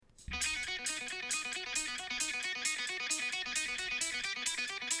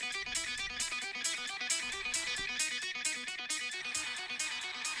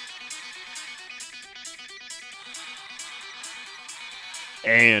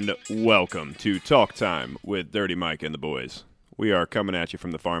And welcome to Talk Time with Dirty Mike and the boys. We are coming at you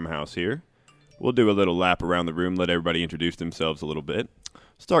from the farmhouse here. We'll do a little lap around the room, let everybody introduce themselves a little bit.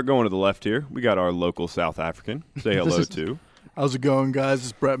 Start going to the left here. We got our local South African. Say hello to. How's it going, guys?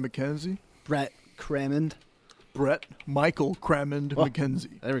 It's Brett McKenzie. Brett Cramond. Brett Michael Cramond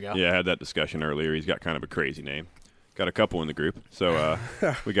McKenzie. There we go. Yeah, I had that discussion earlier. He's got kind of a crazy name. Got a couple in the group. So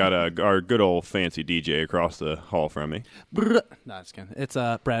we got our good old fancy DJ across the hall from me. No, just kidding. It's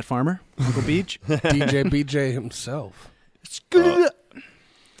Brad Farmer, Uncle Beach. DJ BJ himself.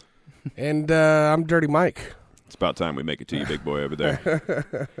 And I'm Dirty Mike. It's about time we make it to you, big boy over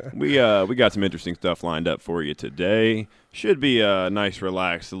there. We got some interesting stuff lined up for you today. Should be a nice,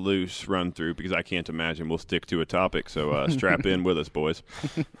 relaxed, loose run through because I can't imagine we'll stick to a topic. So strap in with us, boys.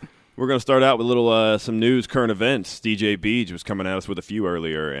 We're going to start out with a little some news, current events. DJ Beach was coming at us with a few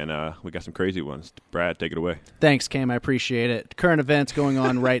earlier, and we got some crazy ones. Brad, take it away. Thanks, Cam. I appreciate it. Current events going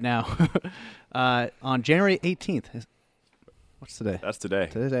on right now. On January 18th. What's today? That's today.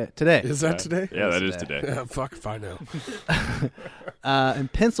 Today. Is that today? Yeah, that is today. Yeah, fuck if I know. In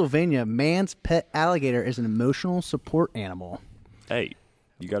Pennsylvania, man's pet alligator is an emotional support animal. Hey,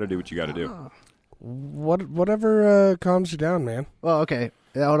 you got to do what you got to do. Whatever calms you down, man. Well, okay.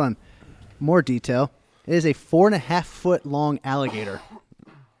 Hold on. More detail. It is a 4.5 foot long alligator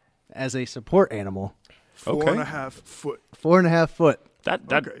as a support animal. 4.5 foot. 4.5 foot. That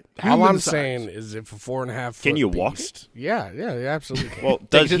Okay. All Human I'm size. saying is if a 4.5 foot Can you walk beast, Yeah, absolutely can. Well,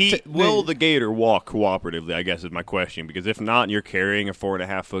 does it- will the gator walk cooperatively, I guess is my question. Because if not, and you're carrying a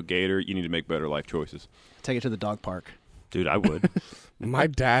 4.5 foot gator, you need to make better life choices. Take it to the dog park. Dude, I would. My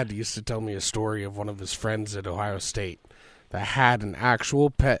dad used to tell me a story of one of his friends at Ohio State that had an actual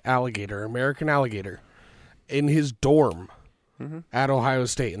pet alligator, American alligator, in his dorm at Ohio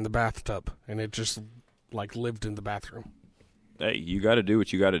State in the bathtub, and it just lived in the bathroom. Hey, you got to do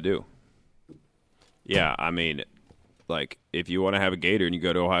what you got to do. Yeah, I mean, if you want to have a gator and you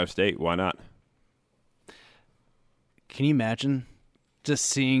go to Ohio State, why not? Can you imagine just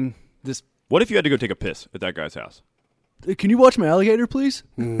seeing this? What if you had to go take a piss at that guy's house? Can you watch my alligator, please?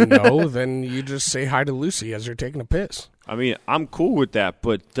 No, then you just say hi to Lucy as you're taking a piss. I mean, I'm cool with that,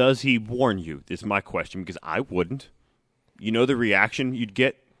 but does he warn you? Is my question, because I wouldn't. You know the reaction you'd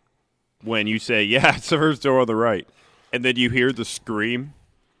get when you say, yeah, it's the first door on the right, and then you hear the scream?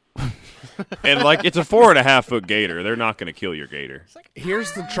 And, it's a 4.5 foot gator. They're not going to kill your gator.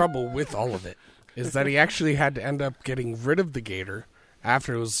 Here's the trouble with all of it, is that he actually had to end up getting rid of the gator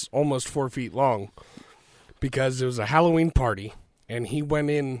after it was almost 4 feet long because it was a Halloween party, and he went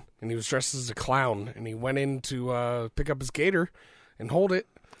in, and he was dressed as a clown, and he went in to pick up his gator and hold it,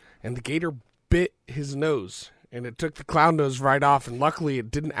 and the gator bit his nose, and it took the clown nose right off, and luckily it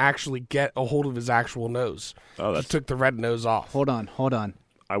didn't actually get a hold of his actual nose. Oh, It took the red nose off. Hold on.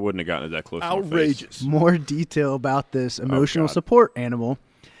 I wouldn't have gotten it that close to my face. Outrageous. More detail about this emotional God. support animal.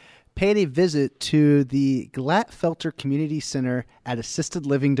 Paid a visit to the Glatfelter Community Center at Assisted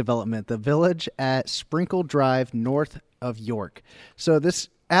Living Development, the village at Sprinkle Drive, north of York. So this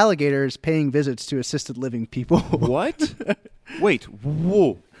alligator is paying visits to assisted living people. What? Wait,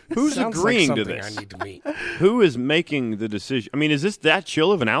 whoa. Who's Sounds agreeing like to something this? I need to meet. Who is making the decision? I mean, is this that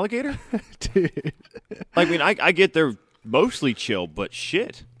chill of an alligator? Dude. I get they're mostly chill, but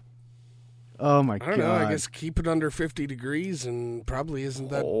shit. Oh, my I God. don't know. I guess keep it under 50 degrees and probably isn't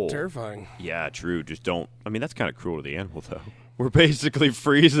that terrifying. Yeah, true. Just don't. I mean, that's kind of cruel to the animal, though. We're basically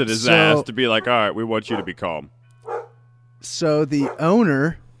freezing his So- ass to be like, all right, we want you to be calm. So the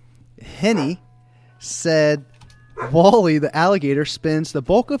owner, Henny, said Wally, the alligator, spends the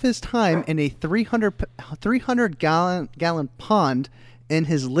bulk of his time in a 300 gallon pond in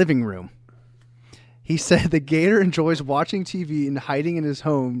his living room. He said the gator enjoys watching TV and hiding in his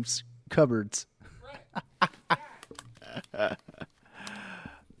home's cupboards.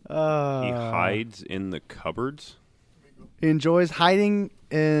 He hides in the cupboards. He enjoys hiding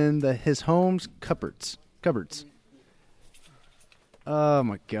in his home's cupboards. Oh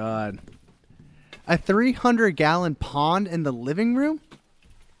my God! A 300 gallon pond in the living room?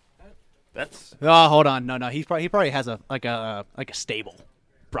 That's Oh, hold on. No. He probably has a stable,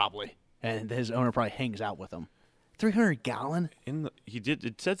 probably, and his owner probably hangs out with him. 300 gallon? in the.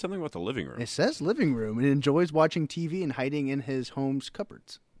 It said something about the living room. It says living room, and enjoys watching TV and hiding in his home's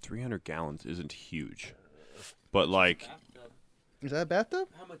cupboards. 300 gallons isn't huge, but Is that a bathtub?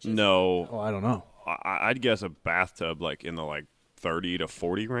 no. Oh, I don't know. I'd guess a bathtub in the 30 to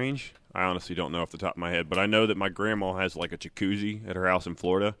 40 range. I honestly don't know off the top of my head, but I know that my grandma has a jacuzzi at her house in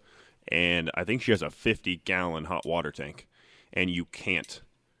Florida, and I think she has a 50-gallon hot water tank, and you can't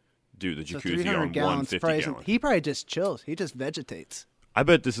do the So jacuzzi 300 on gallons 150 probably isn't. gallon. He probably just chills. He just vegetates. I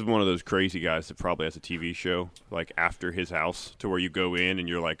bet this is one of those crazy guys that probably has a TV show like after his house, to where you go in and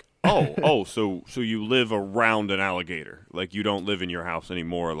you're like, so you live around an alligator, like you don't live in your house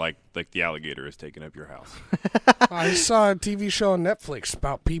anymore, like the alligator is taking up your house. I saw a TV show on Netflix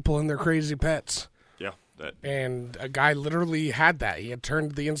about people and their crazy pets. Yeah, that. And a guy literally had that. He had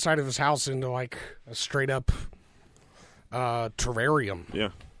turned the inside of his house into like a straight up terrarium. Yeah,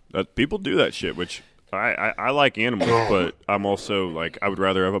 people do that shit, which I like animals, but I'm also like, I would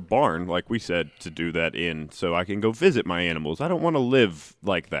rather have a barn, like we said, to do that in, so I can go visit my animals. I don't want to live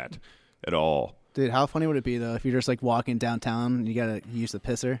like that at all. Dude, how funny would it be, though, if you're just, like, walking downtown and you got to use the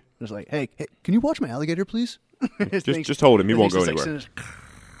pisser? Just like, hey, can you watch my alligator, please? just hold him. He won't go anywhere.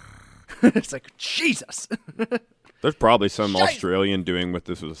 It's like, Jesus. There's probably some Australian doing what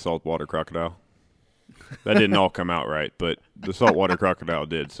this was a saltwater crocodile. That didn't all come out right, but the saltwater crocodile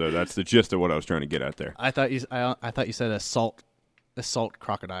did. So that's the gist of what I was trying to get at there. I thought you said a salt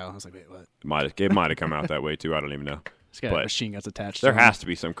crocodile. I was like, wait, what? It might have come out that way too. I don't even know. It's got machine guns attached. There to has to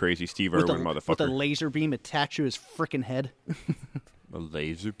be some crazy Steve Irwin motherfucker with a laser beam attached to his freaking head.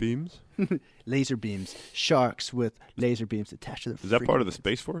 Laser beams? Laser beams. Sharks with laser beams attached to their. Is that part of the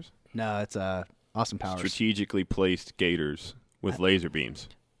Space Force? No, it's Awesome Powers. Strategically placed gators with laser beams.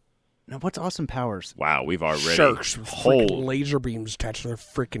 Now, what's Awesome Powers? Wow, we've already Sharks with freaking laser beams attached to their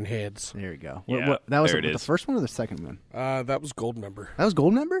freaking heads. There you go. Yeah, that was there it the is. first one or the second one? That was Goldmember. That was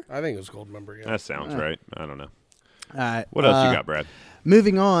Goldmember? I think it was Goldmember, yeah. That sounds right. I don't know. All right. What else you got, Brad?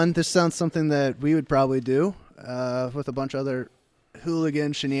 Moving on, this sounds something that we would probably do with a bunch of other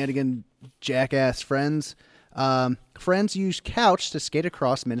hooligan, shenanigan, jackass friends. Friends use couch to skate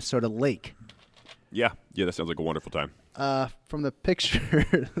across Minnesota Lake. Yeah, that sounds like a wonderful time. From the picture,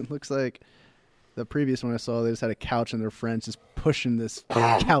 it looks like the previous one I saw, they just had a couch and their friends just pushing this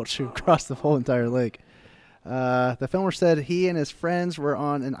couch across the whole entire lake. The filmer said he and his friends were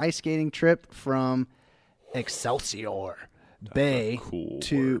on an ice skating trip from Excelsior Bay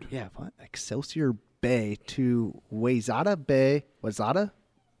to Excelsior Bay to Wayzata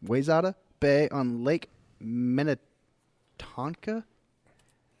Bay on Lake Minnetonka.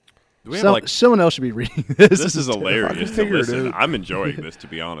 Someone else should be reading this. This is hilarious to listen. I'm enjoying this, to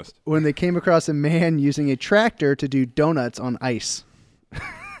be honest. When they came across a man using a tractor to do donuts on ice.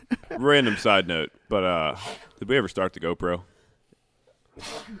 Random side note, but did we ever start the GoPro?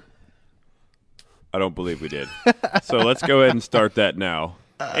 I don't believe we did. So let's go ahead and start that now.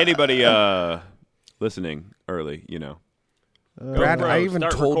 Anybody listening early, Brad, I even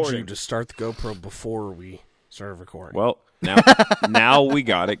told recording. you to start the GoPro before we started recording. Well, now we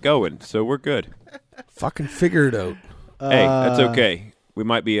got it going, so we're good. Fucking figure it out. Hey, that's okay. We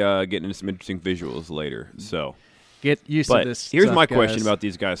might be getting into some interesting visuals later, so. Get used to this. Here's stuff, my guys. question about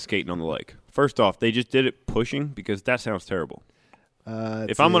these guys skating on the lake. First off, they just did it pushing, because that sounds terrible.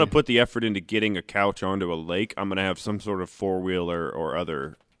 If I'm going to put the effort into getting a couch onto a lake, I'm going to have some sort of four-wheeler or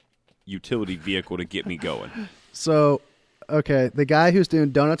other utility vehicle to get me going. So, okay, the guy who's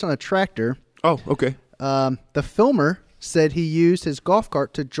doing donuts on a tractor. Oh, okay. The filmer said he used his golf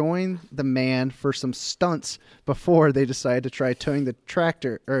cart to join the man for some stunts before they decided to try towing the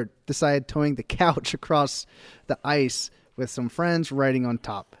couch across the ice with some friends riding on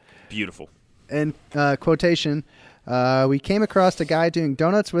top. Beautiful. And quotation, we came across a guy doing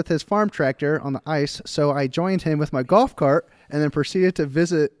donuts with his farm tractor on the ice, so I joined him with my golf cart and then proceeded to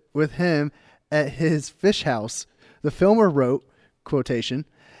visit with him at his fish house. The filmer wrote, quotation,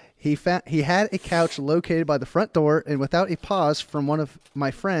 He had a couch located by the front door, and without a pause from one of my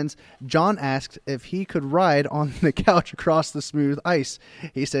friends, John asked if he could ride on the couch across the smooth ice.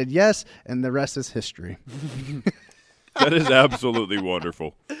 He said yes, and the rest is history. That is absolutely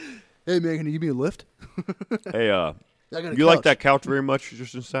wonderful. Hey, man, can you give me a lift? Hey, you like that couch very much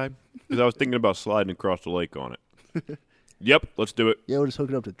just inside? Because I was thinking about sliding across the lake on it. Yep, let's do it. Yeah, we'll just hook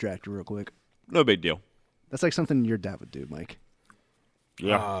it up to the tractor real quick. No big deal. That's like something your dad would do, Mike.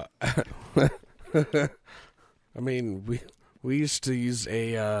 Yeah. I mean, we used to use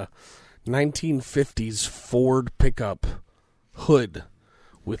a 1950s Ford pickup hood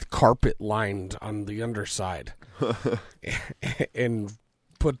with carpet lined on the underside and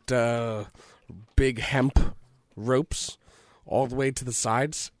put big hemp ropes all the way to the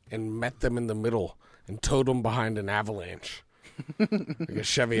sides and met them in the middle and towed them behind an Avalanche. Like a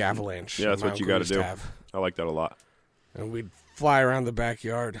Chevy Avalanche. Yeah, that's what you got to do. I like that a lot. And we'd fly around the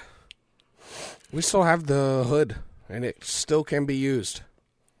backyard. We still have the hood, and it still can be used.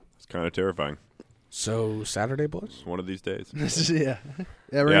 It's kind of terrifying. So Saturday, boys. One of these days. Yeah,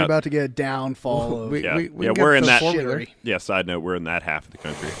 we're Yeah. about to get a downfall of. Yeah. We Yeah, get we're in the that- formula. Yeah, side note, we're in that half of the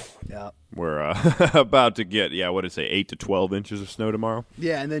country. Yeah. We're about to get, what did it say, 8 to 12 inches of snow tomorrow?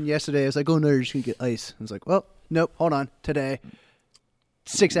 Yeah, and then yesterday I was like, "Oh no, you're just gonna get ice." I was like, "Well, nope. Hold on. Today,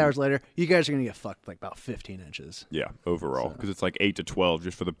 6 hours later, you guys are gonna get fucked like about 15 inches." Yeah, overall. Because it's like 8 to 12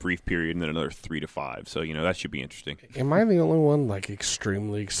 just for the brief period and then another 3 to 5. So, that should be interesting. Am I the only one like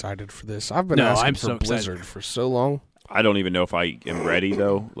extremely excited for this? I've been No, asking I'm for so excited. Blizzard for so long. I don't even know if I am ready,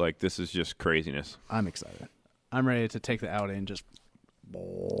 though. Like, this is just craziness. I'm excited. I'm ready to take the outing and just,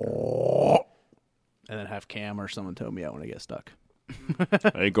 and then have Cam or someone tow me out when I get stuck.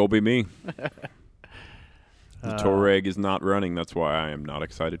 Ain't gonna be me. The Touareg is not running. That's why I am not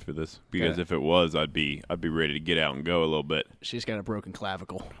excited for this. Because Yeah. if it was, I'd be ready to get out and go a little bit. She's got a broken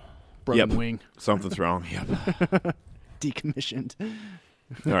clavicle, broken Yep. wing, Something's wrong. Yep. decommissioned.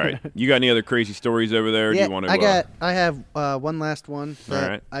 All right. You got any other crazy stories over there? Or do you want to? I have one last one that All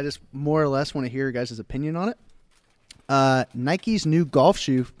right. I just more or less want to hear your guys' opinion on it. Nike's new golf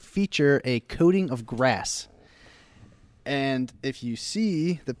shoe feature a coating of grass. And if you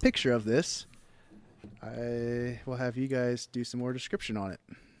see the picture of this, I will have you guys do some more description on it.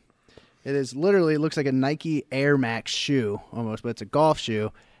 It is literally looks like a Nike Air Max shoe almost, but it's a golf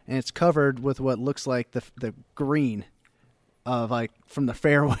shoe, and it's covered with what looks like the green of like from the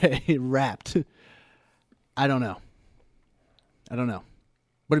fairway wrapped. I don't know.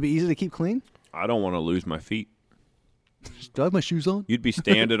 Would it be easy to keep clean? I don't want to lose my feet. Do I have my shoes on? You'd be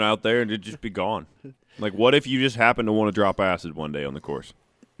standing out there and it'd just be gone. Like, what if you just happen to want to drop acid one day on the course?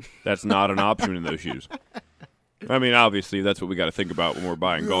 That's not an option in those shoes. I mean, obviously, that's what we got to think about when we're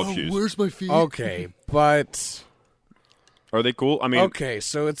buying golf shoes. Where's my feet? Okay, but Are they cool? I mean, okay,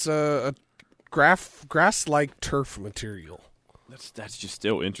 so it's a grass-like turf material. that's just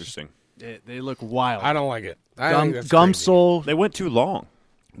still interesting. They look wild. I don't like it. I think that's Gum crazy. sole, They went too long.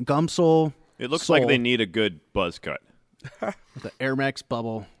 gum sole. It looks sole like they need a good buzz cut. with the Air Max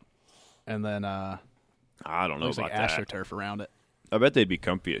bubble, and then I don't know looks about like that. AstroTurf around it. I bet they'd be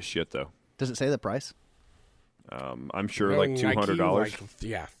comfy as shit, though. Does it say the price? I'm sure Knowing like $200. Nike, like,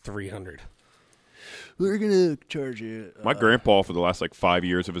 yeah, $300. We're gonna charge you. My grandpa, for the last 5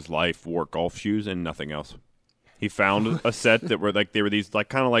 years of his life, wore golf shoes and nothing else. He found a set that were they were these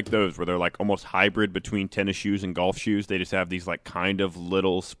kind of like those where they're like almost hybrid between tennis shoes and golf shoes. They just have these kind of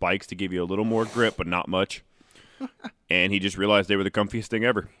little spikes to give you a little more grip, but not much. And he just realized they were the comfiest thing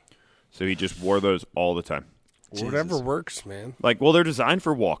ever. So he just wore those all the time. Whatever works, man. Well, they're designed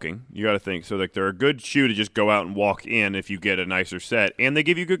for walking. You got to think. So they're a good shoe to just go out and walk in if you get a nicer set, and they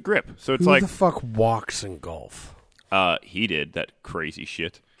give you good grip. So it's Who the fuck walks in golf? he did that crazy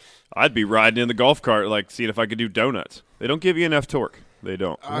shit. I'd be riding in the golf cart, seeing if I could do donuts. They don't give you enough torque. They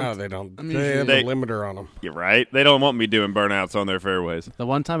don't. No, they don't. I'm They have usually- a limiter on them. You're right. They don't want me doing burnouts on their fairways. The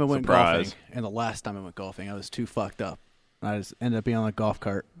one time I went Surprise. golfing, and the last time I went golfing, I was too fucked up. I just ended up being on the golf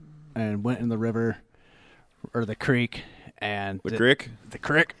cart and went in the river or the creek and The crick? The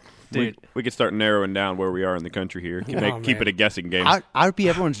creek, dude. We could start narrowing down where we are in the country here. Keep Oh, it man. a guessing game. I would be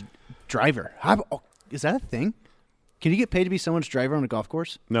everyone's driver. Is that a thing? Can you get paid to be someone's driver on a golf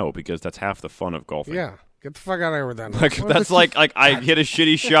course? No, because that's half the fun of golfing. Yeah. Get the fuck out of here with that. That's like I hit a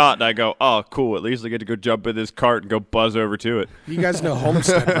shitty shot and I go, oh, cool. At least I get to go jump in this cart and go buzz over to it. You guys know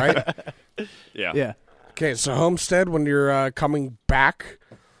Homestead, right? Yeah. Yeah. Okay, so Homestead, when you're coming back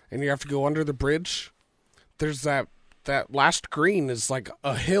and you have to go under the bridge, there's that last green is like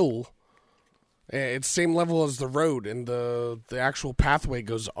a hill. It's same level as the road, and the actual pathway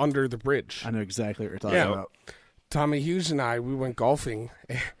goes under the bridge. I know exactly what you're talking Yeah. about. Tommy Hughes and I, we went golfing,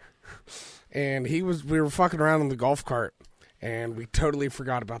 and we were fucking around in the golf cart, and we totally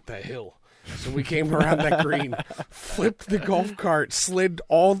forgot about that hill. So we came around that green, flipped the golf cart, slid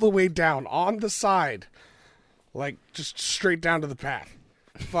all the way down on the side, just straight down to the path.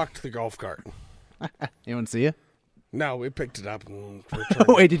 Fucked the golf cart. Anyone see you? No, we picked it up and returned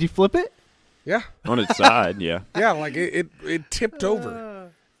it. Wait, did you flip it? Yeah, On its side, yeah. yeah, it tipped over.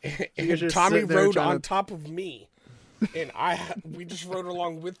 guys And are Tommy sitting there rode trying on to- top of me, and we just rode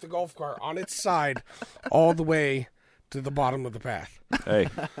along with the golf cart on its side, all the way to the bottom of the path. Hey,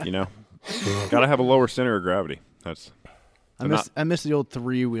 gotta have a lower center of gravity. I miss the old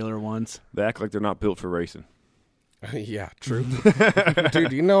 3-wheeler ones. They act like they're not built for racing. Yeah, true.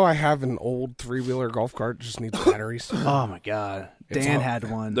 Dude, you know I have an old 3-wheeler golf cart, just needs batteries. Oh my god, It's Dan all- had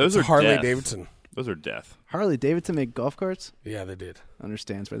one. Those are Harley death. Davidson. Those are death. Harley Davidson make golf carts. Yeah, they did.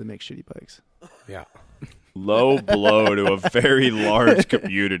 Understands why they make shitty bikes. Yeah. Low blow to a very large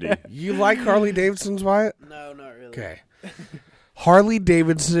community. You like Harley Davidsons, Wyatt? No, not really. Okay. Harley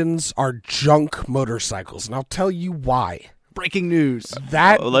Davidsons are junk motorcycles, and I'll tell you why. Breaking news.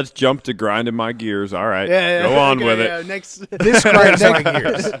 That Well, let's jump to grinding my gears. All right, go on with it. Next, this grinds my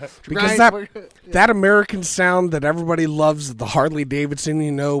gears because Grind- that American sound that everybody loves, the Harley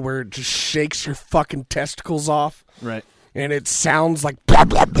Davidson, where it just shakes your fucking testicles off. right. And it sounds like blah,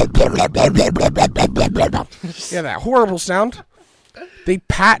 blah, blah, blah, blah, blah, blah, blah, blah, blah, blah, blah, blah. Yeah, that horrible sound. They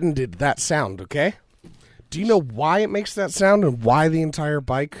patented that sound, okay? Do you know why it makes that sound and why the entire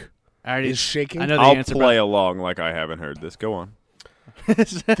bike is shaking? I know the I'll answer. play along like I haven't heard this. Go on.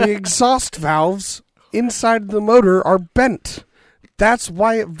 The exhaust valves inside the motor are bent. That's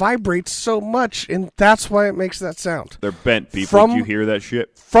why it vibrates so much, and that's why it makes that sound. They're bent, people. Did you hear that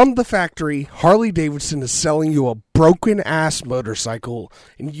shit? From the factory, Harley Davidson is selling you a broken-ass motorcycle,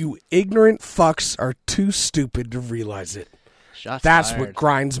 and you ignorant fucks are too stupid to realize it. Shots That's fired. what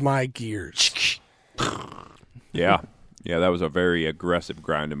grinds my gears. Yeah. Yeah, that was a very aggressive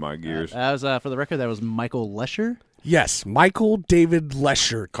grind in my gears. That was for the record. That was Michael Lesher. Yes, Michael David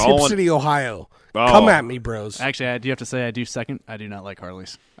Lesher, Tip Colin- City, Ohio. Oh. Come at me, bros. Actually, I do have to say I do second. I do not like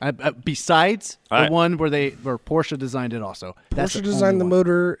Harleys. Besides I- the one where Porsche designed it. Also, that's Porsche the designed the only one.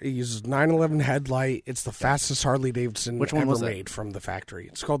 motor. It uses 911 headlight. It's the fastest Harley Davidson Which one ever was that? made from the factory.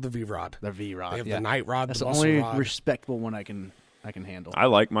 It's called the V-Rod. The V-Rod. They have yeah. the Night Rod, That's the the Muscle only Rod. respectable one I can handle. I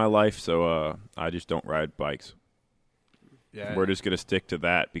like my life, so I just don't ride bikes. Yeah. We're just going to stick to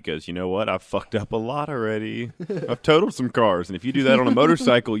that because you know what? I've fucked up a lot already. I've totaled some cars, and if you do that on a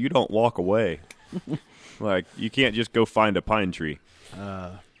motorcycle, you don't walk away. Like, you can't just go find a pine tree.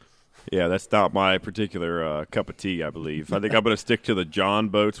 Yeah, that's not my particular cup of tea, I believe. I think I'm going to stick to the John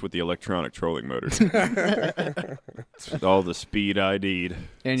boats with the electronic trolling motors. It's all the speed I need.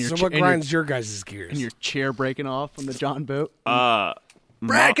 And your So ch- what and your- grinds your guys' gears? and your chair breaking off on the John boat.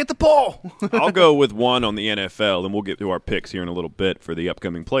 Brad, get the ball. I'll go with one on the NFL, and we'll get to our picks here in a little bit for the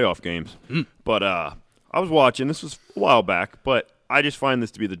upcoming playoff games. But I was watching. This was a while back, but I just find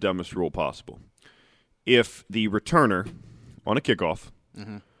this to be the dumbest rule possible. If the returner on a kickoff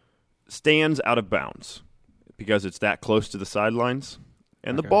stands out of bounds because it's that close to the sidelines,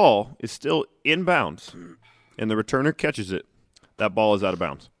 and the ball is still in bounds, and the returner catches it, that ball is out of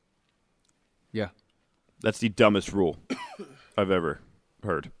bounds. Yeah. That's the dumbest rule I've ever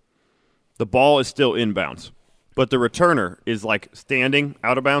heard. The ball is still in bounds, but the returner is like standing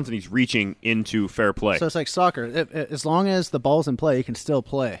out of bounds and he's reaching into fair play. So it's like soccer. As long as the ball's in play, you can still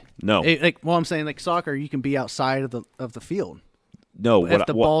play. No. I'm saying like soccer, you can be outside of the field. No, If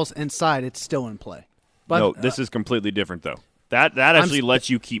the ball's inside, it's still in play. But no, this is completely different though. That actually lets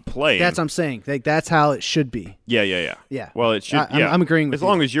you keep playing. that's what I'm saying. Like that's how it should be. Yeah. Yeah. Well, it should. I'm agreeing with as you.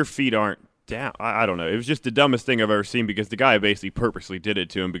 long as your feet aren't down. I don't know. It was just the dumbest thing I've ever seen because the guy basically purposely did it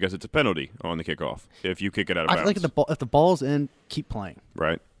to him because it's a penalty on the kickoff if you kick it out of I bounds. feel like if the ball's in, keep playing.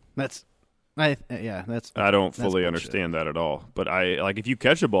 Right. That's that's. I don't that's fully bullshit. understand that at all. But I like if you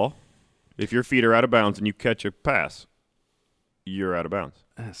catch a ball, if your feet are out of bounds and you catch a pass, you're out of bounds.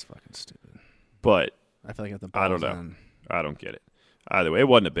 That's fucking stupid. But I feel like if the I ball's don't know. in. I don't get it. Either way, it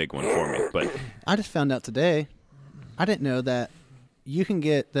wasn't a big one for me. But I just found out today. I didn't know that you can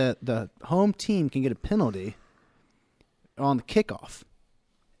get the home team can get a penalty on the kickoff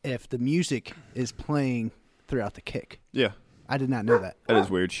if the music is playing throughout the kick. yeah, I did not know that. that is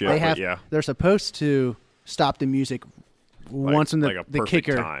weird shit. They but have. yeah, They're supposed to stop the music once when like a the perfect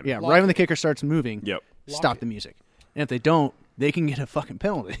kicker. time. Yeah, right when the kicker starts moving. Yep. Stop the music. And if they don't, they can get a fucking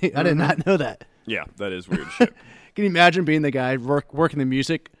penalty. I did not know that. Yeah, that is weird shit. Can you imagine being the guy working the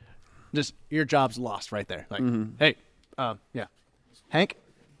music? Just your job's lost right there. Like, hey, yeah, Hank,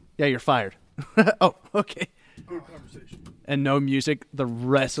 yeah, you're fired. Oh, okay. Good conversation. And no music the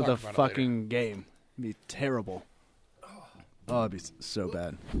rest of the Talk about it fucking game. It'd be terrible. Oh, it'd be so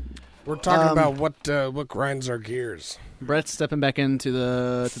bad. We're talking about what grinds our gears. Brett's stepping back into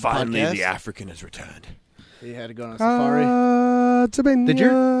the Finally, podcast. the African has returned. He had to go on a safari.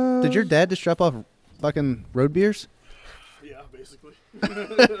 Did your dad just drop off fucking road beers? Yeah, basically.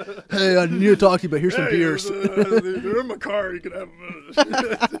 Hey, I need to talk to you, but here's some beers. They're in my car. You can have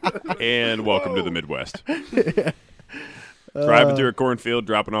them. And welcome to the Midwest. Driving through a cornfield,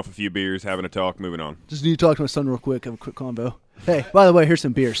 dropping off a few beers, having a talk, moving on. Just need to talk to my son real quick. Have a quick convo. Hey, by the way, here's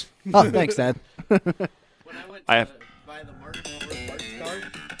some beers. Oh, thanks, Dad. When I went I have- buy the Mark IV parts card.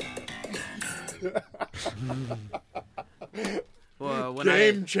 Well,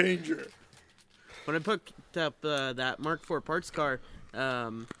 Game changer. when I picked up that Mark IV parts car,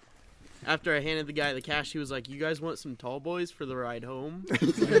 after I handed the guy the cash, he was like, "You guys want some tall boys for the ride home?"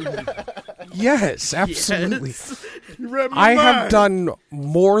 Yes, absolutely. Yes. You read me I mind. have done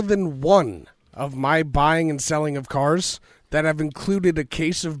more than one of my buying and selling of cars that have included a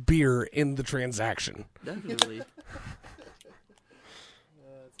case of beer in the transaction. Definitely.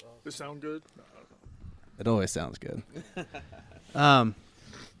 Does it sound good? It always sounds good. Now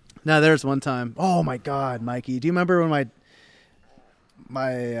there's one time. Oh my God, Mikey, do you remember when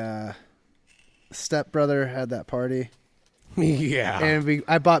my stepbrother had that party? Yeah. And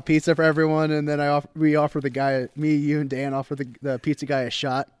I bought pizza for everyone, and then we offered the guy, me, you, and Dan offered the pizza guy a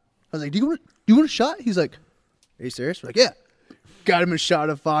shot. I was like, do you want a shot? He's like, are you serious? We're like, yeah. Got him a shot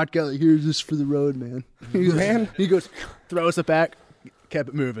of vodka. Like, here's this for the road, man. He goes, throws it back, kept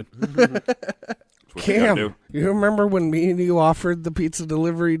it moving. What you gotta Cam, do. you remember when me and you offered the pizza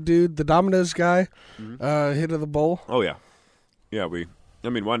delivery dude, the Domino's guy, hit of the bowl? Oh yeah, yeah.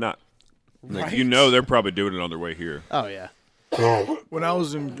 Why not? Like, Right. you know they're probably doing it on their way here. Oh yeah. When I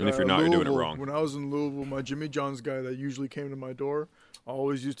was in And if you're not, you're doing it Louisville, wrong. When I was in Louisville, my Jimmy John's guy that usually came to my door, I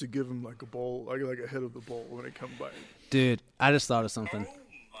always used to give him like a bowl, like a head of the bowl when it come by. Dude, I just thought of something.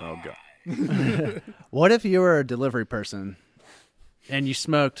 Oh god. What if you were a delivery person and you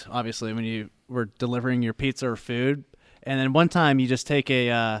smoked, obviously, when you were delivering your pizza or food, and then one time you just take you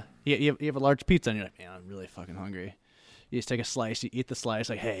have a large pizza and you're like, man, I'm really fucking hungry. You just take a slice, you eat the slice,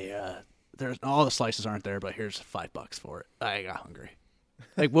 like, hey, there's all the slices aren't there, but here's $5 for it. I got hungry.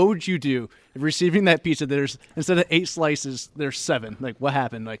 Like, what would you do if receiving that pizza? There's instead of 8 slices, there's 7. Like, what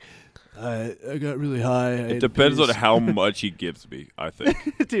happened? Like, I got really high. It depends on how much he gives me. I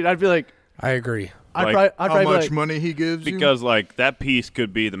think Dude, I'd be like, I agree. I'd Like, probably How be much like, money he gives you? because like that piece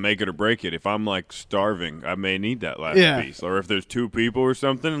could be the make it or break it. If I'm like starving, I may need that last Yeah. piece. Or if there's 2 people or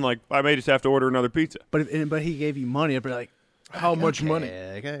something, like I may just have to order another pizza. but he gave you money, I'd be like, How much money?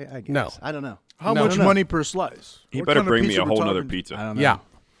 okay, I guess. No. I don't know. How No, much no. money per slice? He What better kind of bring me pizza a we're whole nother talking? pizza. I don't know. Yeah.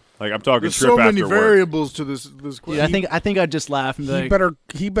 Like I'm talking There's trip so many after work. variables to this question. Dude, I think I'd just laugh and be He like,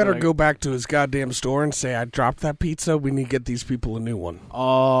 better like- go back to his goddamn store and say, I dropped that pizza. We need to get these people a new one.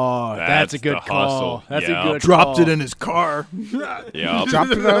 oh, that's a That's good the call. hustle. That's Yeah. a good dropped call. it in his car. Yeah,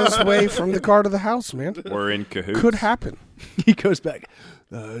 Dropped it on his way from the car to the house, man. we're in cahoots. Could happen. He goes back.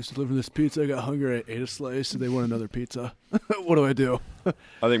 I was delivering this pizza. I got hungry. I ate a slice, and they want another pizza. What do I do?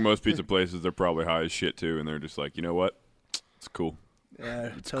 I think most pizza places they're probably high as shit too, and they're just like, you know what? It's cool. Yeah,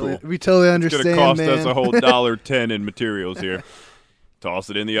 cool. we totally It's understand, gonna cost man. us a whole $1.10 in materials here. Toss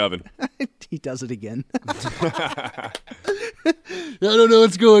it in the oven. He does it again. I don't know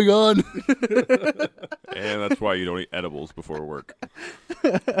what's going on. And that's why you don't eat edibles before work.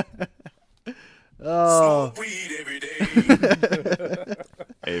 Oh,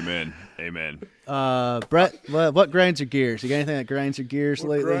 Amen. Amen. Brett, what grinds your gears? You got anything that grinds your gears What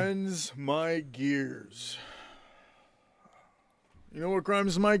lately? grinds my gears? You know what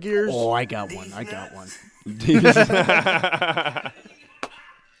grinds my gears? Oh, I got one.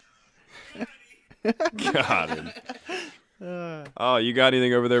 Got him. Oh, you got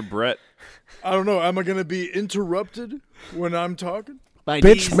anything over there, Brett? I don't know. Am I going to be interrupted when I'm talking? By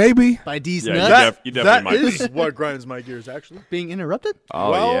Bitch, D's, maybe. by D's Yeah, nuts? you definitely That might. is what grinds my gears, actually. Being interrupted? Oh,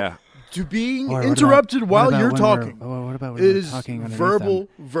 Well, yeah. To being Or what interrupted about- while what about you're when talking. What about when It we're is talking underneath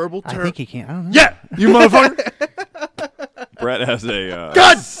verbal them? I terror. think he can't. I don't know. Yeah, you motherfucker. Brett has a.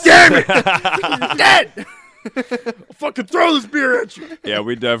 God damn it. You're dead. I'll fucking throw this beer at you. Yeah,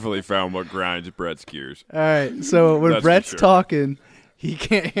 we definitely found what grinds Brett's gears. All right. So when That's for Brett's sure. talhe he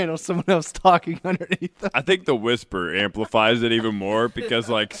can't handle someone else talking underneath him. I think the whisper amplifies it even more because,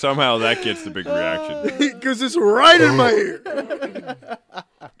 like, somehow that gets the big reaction. Because it's right in my ear.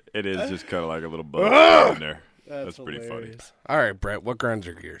 It is just kind of like a little buzz in there. That's pretty funny. All right, Brett, what grinds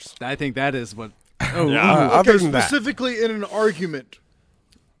your gears? I think that is what. Yeah. Other Okay, than that. specifically in an argument.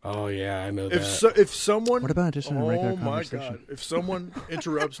 Oh, yeah, I know If that. if someone, What about just in a regular oh my conversation? god, if someone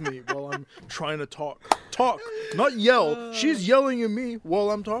interrupts me while I'm trying to talk, not yell. She's yelling at me while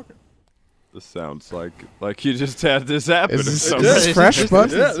I'm talking. This sounds like you just had this happen. Is this, or is something. this fresh,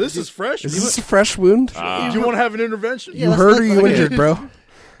 bud? Yeah, this is fresh. Is this a fresh wound? Do you want to have an intervention? Yeah, you let's hurt or let- you okay. injured, bro?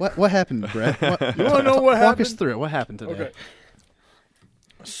 What happened, Brett? You want to know what Walk us happened? through it. What happened today? Okay.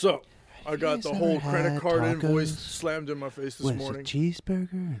 So, I got guys the ever whole credit had card tacos invoice slammed in my face this With morning. a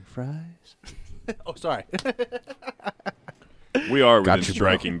cheeseburger and fries. Oh, sorry. We are Got within you, bro.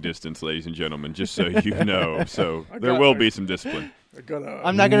 striking distance, ladies and gentlemen, just so you know. So there got- will be some discipline. I got a,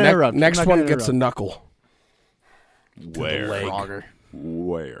 I'm not going to interrupt. Next I'm not one gonna gets a interrupt. knuckle. Where? leg. Frogger.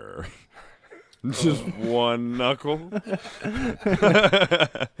 Where? Just one knuckle?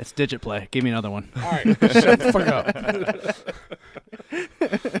 It's digit play. Give me another one. All right, shut the fuck up.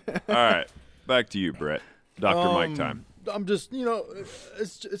 All right. Back to you, Brett. Dr. Mike time. I'm just,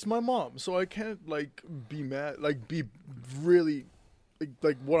 it's my mom, so I can't be mad, be really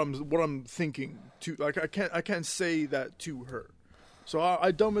like what I'm thinking to like I can't say that to her. So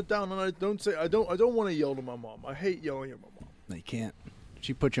I dumb it down and I don't want to yell to my mom. I hate yelling at my mom. No, you can't.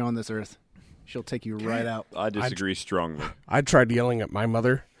 She put you on this earth. She'll take you right out. I disagree strongly. I tried yelling at my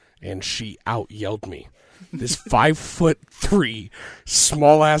mother, and she out-yelled me. This 5'3",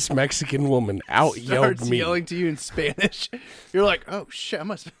 small-ass Mexican woman out-yelled Starts me. yelling to you in Spanish. You're like, oh, shit, I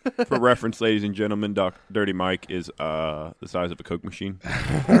must... For reference, ladies and gentlemen, Dirty Mike is the size of a Coke machine.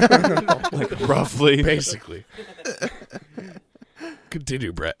 Like, roughly. Basically.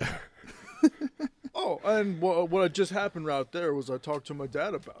 Continue, Brett. Oh, and what had just happened right there was I talked to my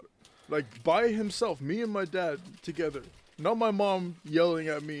dad about it. Like, by himself, me and my dad together. Not my mom yelling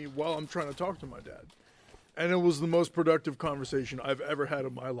at me while I'm trying to talk to my dad. And it was the most productive conversation I've ever had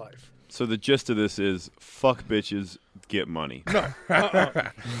in my life. So the gist of this is, fuck bitches, get money.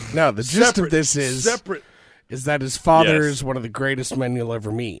 No, the gist of this Separate. is that his father Yes. is one of the greatest men you'll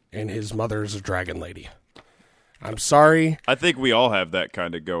ever meet, and his mother is a dragon lady. I'm sorry. I think we all have that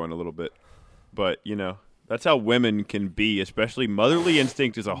kind of going a little bit. But, you know, that's how women can be, especially motherly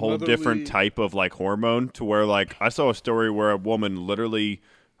instinct is a whole different type of, like, hormone to where, like, I saw a story where a woman literally,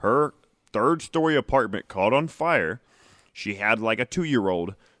 her third-story apartment caught on fire. She had, like, a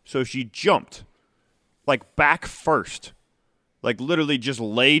 2-year-old, so she jumped, like, back first. Like, literally just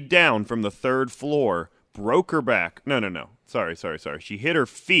laid down from the 3rd floor, broke her back. No. Sorry. She hit her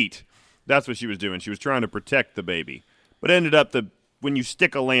feet. That's what she was doing. She was trying to protect the baby. But ended up when you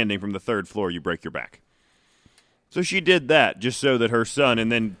stick a landing from the 3rd floor, you break your back. So she did that just so that her son,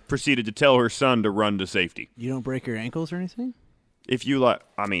 and then proceeded to tell her son to run to safety. You don't break your ankles or anything? If you like,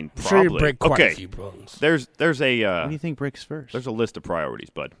 I mean, I'm probably. sure you break quite okay. a few bones. There's What do a you think breaks first? there's a list of priorities,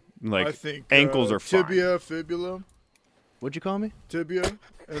 bud. Like I think ankles are fine. tibia, fibula, What'd you call me? tibia,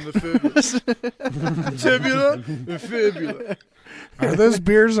 and the fibula. Tibia and fibula. Are those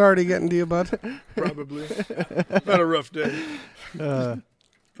beers already getting to you, bud? Probably. Had a rough day. All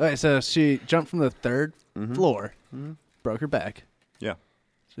right, so she jumped from the 3rd floor, broke her back. Yeah,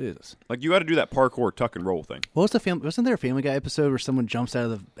 Jesus. like you got to do that parkour tuck and roll thing. What was the family? Wasn't there a Family Guy episode where someone jumps out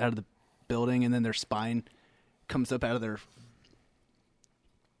of the building and then their spine comes up out of their?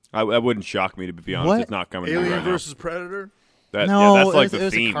 That wouldn't shock me, to be honest. What? It's not coming to me Alien right versus Predator. now. No, That's like it the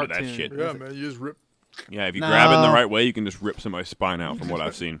was a theme of that cartoon. shit. Yeah, man, you just rip. Yeah, if you grab it in the No. right way, you can just rip somebody's spine out. From what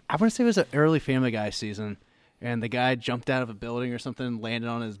I've seen. I want to say it was an early Family Guy season, and the guy jumped out of a building or something, landed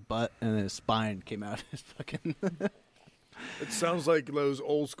on his butt, and then his spine came out. His fucking. It sounds like those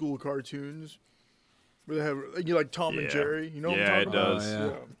old school cartoons where they have like Tom and Yeah. Jerry. You know what I'm Yeah, talking it about? does. Oh,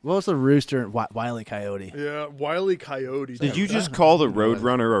 yeah. What was the rooster? Wile E. Coyote. Yeah, Wile E. Coyote. Did you just call the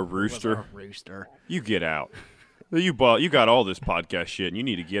Roadrunner a rooster? A rooster. You get out. You got all this podcast shit, and you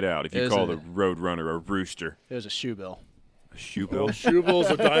need to get out if you Isn't call the it? Roadrunner a rooster. It was a shoe bill. A shoe bill? Shoebills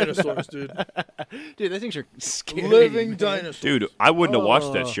are dinosaurs, dude. Dude, those things are scary. Living man. dinosaurs. Dude, I wouldn't have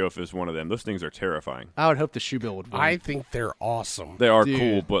watched that show if it was one of them. Those things are terrifying. I would hope the shoe bill would win. I think they're awesome. They are Dude,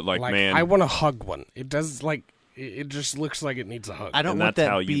 cool, but like man, I want to hug one. It does it just looks like it needs a hug. I don't and want that's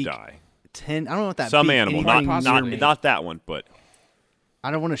that how beak you die. I don't want that. Some beak animal, anywhere not near me. not that one, but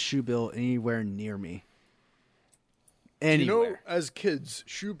I don't want a shoe bill anywhere near me. You Anywhere. know, as kids,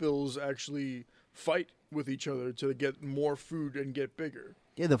 shoebills actually fight with each other to get more food and get bigger.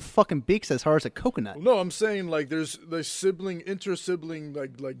 Yeah, the fucking beak's as hard as a coconut. No, I'm saying like there's inter-sibling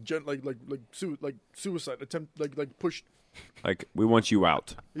suicide attempt like push. like we want you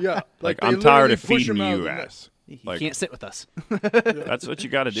out. Yeah, Like they I'm tired literally of push feeding him out of you the nest. ass. You Like can't sit with us. that's what you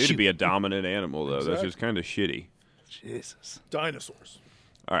got to do to be a dominant animal, though. That's Exactly. just kind of shitty. Jesus. Dinosaurs.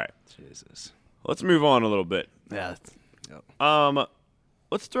 All right, Jesus. let's move on a little bit. Yeah.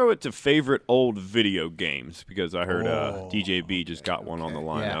 Let's throw it to favorite old video games because I heard DJ B just got one on the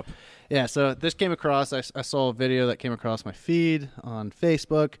lineup. Yeah, so this came across, I saw a video that came across my feed on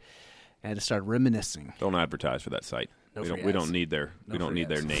Facebook, and I just started reminiscing. Don't advertise for that site. No we free don't ads. need their No we don't free need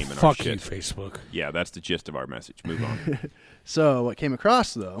their ads. name in our Fuck you, shit. Facebook. Yeah, that's the gist of our message. Move on. So what came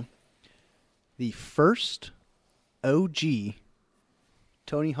across, though, the first OG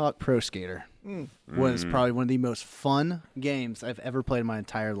Tony Hawk Pro Skater was probably one of the most fun games I've ever played in my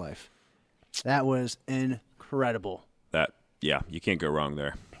entire life. That was incredible. You can't go wrong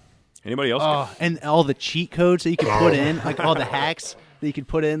there. Anybody else? Oh, and all the cheat codes that you could put in, like all the hacks that you could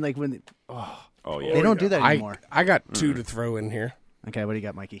put in, like when oh yeah. they don't do that anymore. I got two to throw in here. Okay, what do you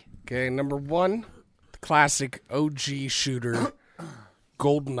got, Mikey? Okay, number one, the classic OG shooter,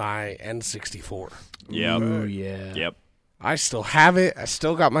 GoldenEye N64. Yep. Ooh, yeah. Yep. I still have it. I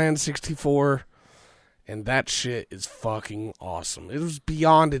still got my N64, and that shit is fucking awesome. It was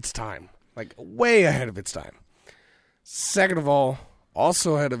beyond its time, like way ahead of its time. Second of all,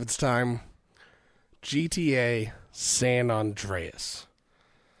 also ahead of its time, GTA San Andreas.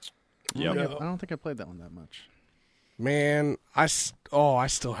 Yep. I don't think I played that one that much. Man, I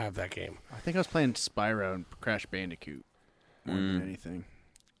still have that game. I think I was playing Spyro and Crash Bandicoot more than anything.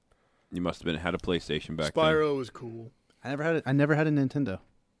 You must have had a PlayStation back then. Spyro was cool. I never had a Nintendo.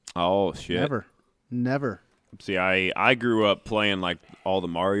 Oh shit! Never. See, I grew up playing like all the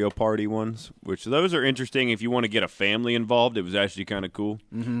Mario Party ones, which those are interesting if you want to get a family involved. It was actually kind of cool.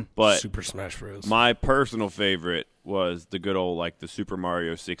 Mm-hmm. But Super Smash Bros. my personal favorite was the good old like the Super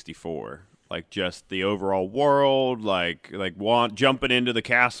Mario 64. Like just the overall world, like jumping into the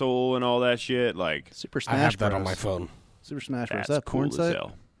castle and all that shit. Like Super Smash I have that Bros. on my phone. Super Smash Bros. that's Is that a cool porn as site?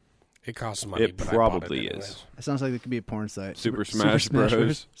 hell. It costs money. It but probably I bought it is. It sounds like it could be a porn site. Super Smash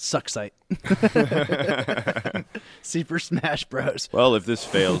Bros. Suck site. Super Smash Bros. Well, if this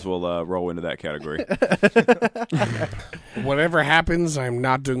fails, we'll roll into that category. Whatever happens, I'm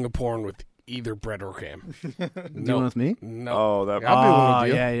not doing a porn with either Brett or Cam. Do one with me? No. Oh, that. I'll do one with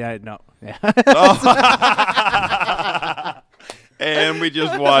you. yeah, no. Yeah. And we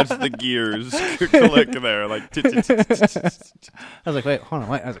just watched the gears click there, like. I was like, wait, hold on,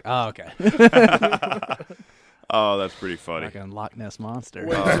 wait. I was like, oh, okay. Oh, that's pretty funny. Like a Loch Ness monster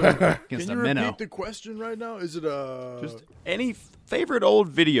Wait, against Can a you minnow. repeat the question right now? Is it Just any favorite old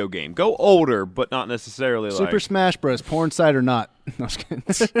video game? Go older, but not necessarily Super like. Smash Bros. Porn site or not? No, I was kidding.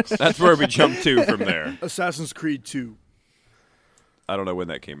 That's where we jump to from there. Assassin's Creed 2? I don't know when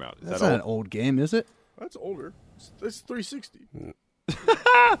that came out. Is That's that not old? an old game, is it? That's older. It's 360.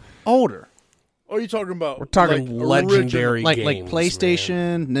 Older. Oh, you talking about? We're talking like, legendary Like games,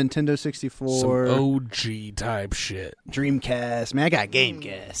 PlayStation, Nintendo man. 64, Some OG type shit. Dreamcast. Man, I got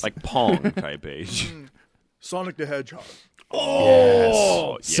Gamecast. Like Pong type age. Sonic the Hedgehog.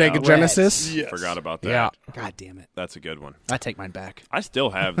 Oh, Sega yeah. Genesis. Yes. Forgot about that. Yeah. God damn it. That's a good one. I take mine back. I still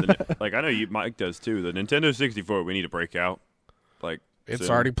have the like. I know you, Mike does too. The Nintendo 64. We need to break out. Like It's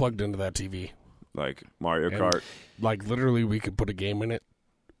soon. already plugged into that TV. like Mario And, Kart. Like literally, we could put a game in it,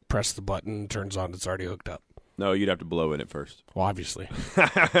 press the button, turns on. It's already hooked up. No, you'd have to blow in it first. Well, obviously,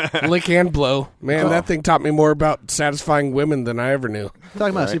 lick and blow. Man, that thing taught me more about satisfying women than I ever knew.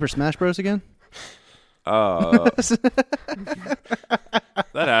 Talking about Super Smash Bros. Again?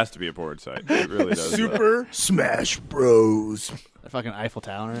 That has to be a porn site. It really does. Super Smash Bros. The fucking Eiffel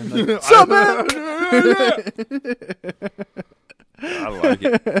Tower. And like, I like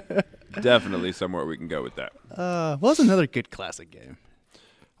it. Definitely somewhere we can go with that. what was another good classic game?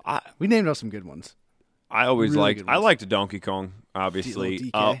 We named off some good ones. I always Really liked. good I ones. liked Donkey Kong, obviously.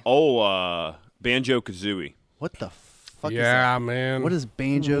 DK. Banjo Kazooie. What the fuck is Yeah, that? man. What is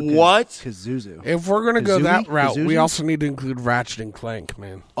Banjo What? Kazooie? If we're gonna go Kazooie? that route, we Kazooie? also need to include Ratchet and Clank,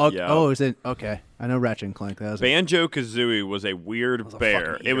 man. Yeah. Oh, is it? Okay. I know Ratchet and Clank. That was Banjo Kazooie was a weird was a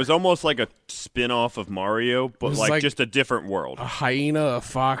bear. fucking It was almost like a spin-off of Mario, but was like like- just a different world. A hyena, a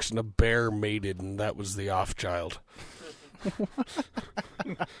fox, and a bear mated, and that was the off child.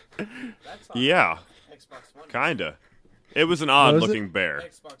 Yeah, Xbox One. kinda. It was an What is odd-looking bear.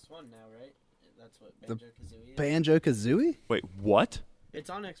 Xbox One now, right? That's what Banjo Kazooie is. Banjo Kazooie? Wait, what? It's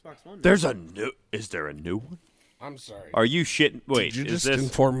on Xbox One. There's a new. Is there a new one? I'm sorry. Are you shitting? Wait, Did you is just this?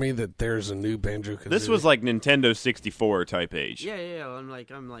 inform me that there's a new Banjo Kazooie? This was like Nintendo 64 type age. Yeah. I'm like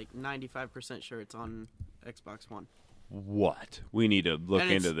 95% sure it's on Xbox One. What? We need to look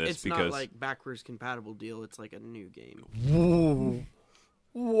And into this it's because not like backwards compatible deal. It's like a new game.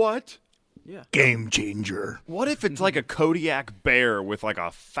 what? Yeah. Game changer. What if it's like a Kodiak bear with like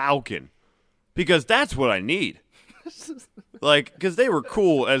a falcon? Because that's what I need. Like, because they were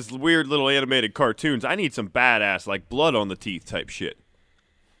cool as weird little animated cartoons. I need some badass, like blood on the teeth type shit.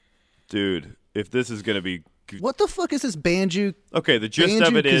 Dude, if this is going to be. What the fuck is this Banjo? Okay, the gist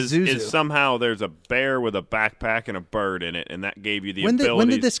of it is Banjo-Kazooie. somehow there's a bear with a backpack and a bird in it, and that gave you the When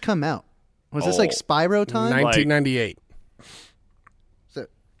ability. did this come out? Was this like Oh. Spyro time? 1998.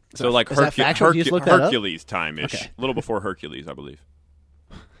 So like is that factual? You just looked that up? Hercules time-ish. Okay. A little before Hercules, I believe.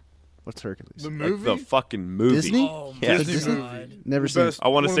 What's Hercules? The Like movie? the fucking movie. Disney? Oh, Yeah. my Disney God. Never The seen best- it. I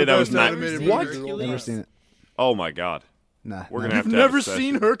want to one say of the that was best not. animated What? movies. Never seen it. Oh my god. Nah. We're nah. gonna have You've to have never a session.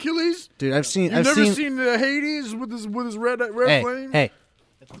 seen Hercules? Dude, I've seen. You've I've never seen. seen Hades with his red hey, flame? hey,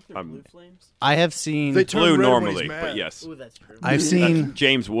 I think they're blue flames. I have seen. They turn Blue red when normally, he's mad. but yes. Ooh, that's true. I've That's seen.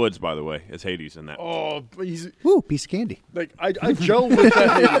 James Woods, by the way, as Hades in that. Oh, but he's Ooh, piece of candy. like I gel with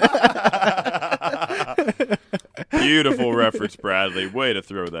that Hades. Beautiful reference, Bradley. Way to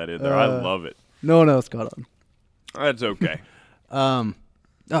throw that in there. I love it. No one else got on. That's okay. Oh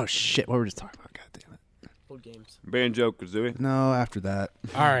shit! What were we just talking about? God damn it! Old games. Banjo Kazooie. No, after that.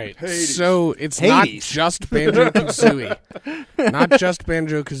 All right. Hades. So it's Hades. not just Banjo Kazooie. Not just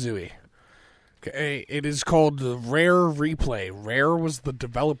Banjo Kazooie. Okay, it is called the Rare Replay. Rare was the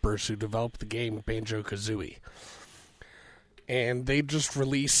developers who developed the game Banjo-Kazooie. And they just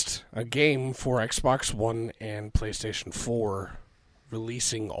released a game for Xbox One and PlayStation 4,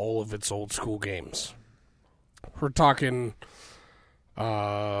 releasing all of its old school games. We're talking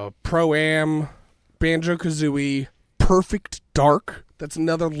Pro-Am, Banjo-Kazooie, Perfect Dark. That's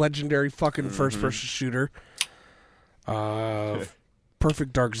another legendary fucking first-person shooter.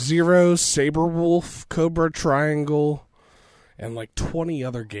 Perfect Dark Zero, Saber Wolf, Cobra Triangle, and like 20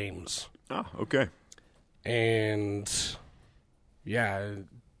 other games. Oh, okay. And yeah,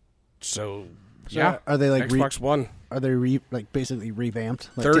 So yeah. are they like Xbox One, are they basically revamped?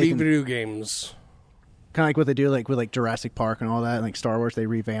 Like 30 video games. kind of like what they do like with like Jurassic Park and all that, and like Star Wars, they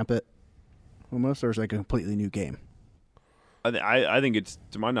revamp it almost, or is it like a completely new game? I think it's,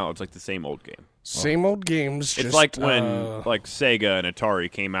 to my knowledge, like the same old game. Same old games. It's just, like when like Sega and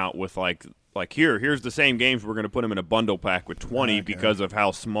Atari came out with like here's the same games. We're going to put them in a bundle pack with 20 because of how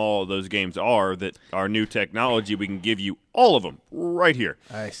small those games are. That our new technology, we can give you all of them right here.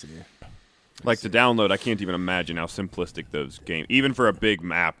 I see. Like to download, I can't even imagine how simplistic those games. Even for a big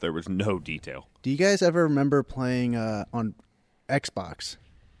map, there was no detail. Do you guys ever remember playing on Xbox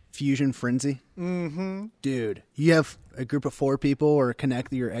Fusion Frenzy? Mm-hmm. Dude, you have a group of 4 people or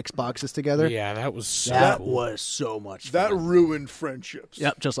connect your Xboxes together. yeah, that was so That cool. was so much That fun. ruined friendships.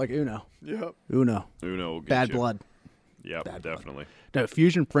 Yep, just like Uno. Yep. Uno. Uno will get Bad you. blood. Yep, Bad blood. definitely. No,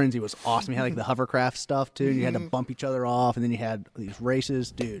 Fusion Frenzy was awesome. You had like the hovercraft stuff too. And you had to bump each other off, and then you had these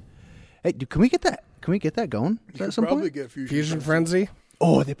races, dude. Hey, dude, can we get that? Can we get that going You at could some probably point? get Fusion Frenzy.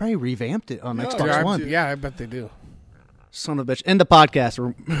 Oh, they probably revamped it on Yeah, Xbox yeah, One. Yeah, I bet they do. Son of a bitch. End the podcast.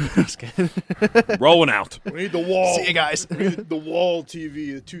 Just kidding. Rolling out. We need the wall. See you guys. We need the wall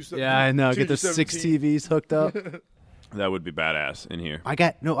TV. The 217. Yeah, I know. Get the 6 TVs hooked up. That would be badass in here. I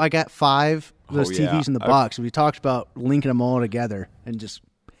got 5 of those Oh, yeah. TVs in the box. We talked about linking them all together and just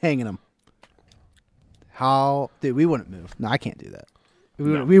hanging them. How? Dude, we wouldn't move. No, I can't do that.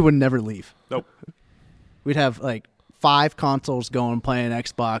 We would never leave. Nope. We'd have like 5 consoles going, playing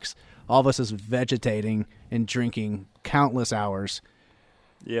Xbox. All of us is vegetating and drinking countless hours.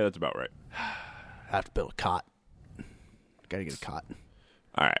 Yeah, that's about right. I have to build a cot. Gotta get a cot.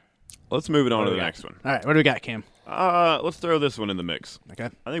 All right. Let's move it on to the we got? next one. All right, what do we got, Cam? Let's throw this one in the mix. Okay.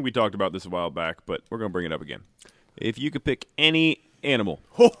 I think we talked about this a while back, but we're going to bring it up again. If you could pick any animal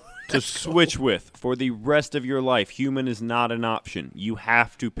to switch with for the rest of your life, human is not an option. You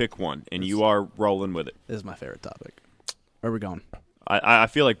have to pick one, and you are rolling with it. This is my favorite topic. Where are we going? I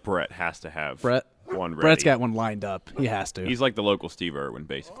feel like Brett has to have Brett? one ready. Brett's got one lined up. He has to. He's like the local Steve Irwin,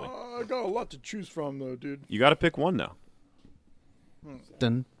 basically. I got a lot to choose from, though, dude. You got to pick one, though.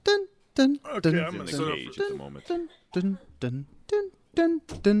 Dun, dun, dun, Okay, dun, I'm gonna He's set up engaged at the moment. dun, dun, dun, dun, dun,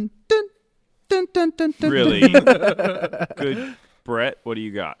 dun, dun, dun, dun, dun, dun. Really good. Brett, what do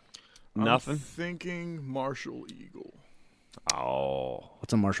you got? Nothing? I'm thinking Marshall Eagle. Oh.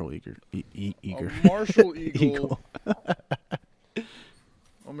 What's a Marshall Eager? Eager. A Marshall Eagle. Eagle.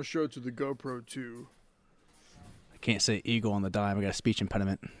 I'm gonna show it to the GoPro 2. I can't say eagle on the dime. I got a speech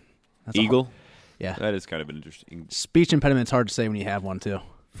impediment. That's a Eagle? Yeah. That is kind of an interesting. Speech impediment's hard to say when you have one too.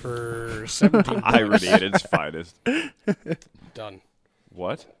 For 17 Irony at its finest. done.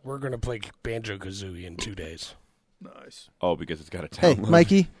 What? We're going to play Banjo-Kazooie in 2 days. Nice. Oh, because it's got a Hey, download.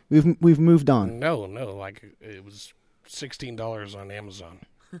 Mikey, we've moved on. No, like it was $16 on Amazon.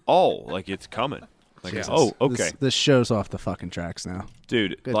 Oh, like it's coming. Like, Jesus. oh, okay. This show's off the fucking tracks now.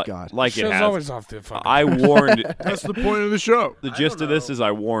 Dude, Good God. like it Show's has. always off the fucking. I warned. That's the point of the show. The gist of this is I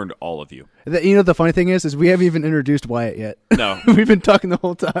warned all of you. You know the funny thing is we haven't even introduced Wyatt yet. No. We've been talking the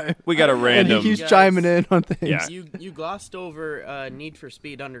whole time. We got a And random. he keeps Guys. chiming in on things. Yeah. You glossed over Need for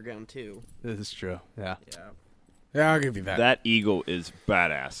Speed Underground 2. This is true. Yeah. Yeah. Yeah, I'll give you that. That eagle is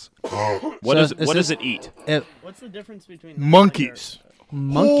badass. So What is does this- it eat? What's the difference between that Monkeys.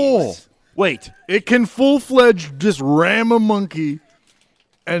 Monkeys. Wait. It can full-fledged just ram a monkey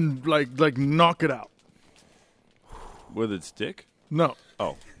and like knock it out. With its stick? No.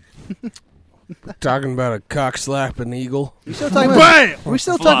 Oh. Talking about a cock slapping eagle. We still talking about, Bam! are we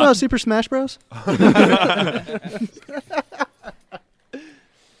still talking about Super Smash Bros?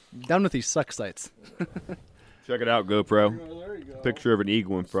 Done with these suck sites. Check it out, GoPro. Picture of an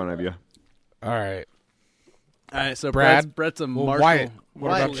eagle in front of you. All right. All right, so Brad? Brett's a Well, Marshall. Wyatt, what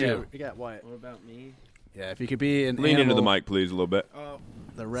about yeah, you? We got Wyatt. What about me? Yeah, if you could be an Lean into the animal mic, please, a little bit.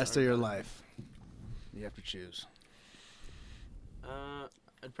 the rest of your life, you have to choose.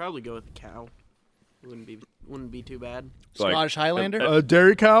 I'd probably go with the cow. Wouldn't be too bad. Like, Scottish Highlander. A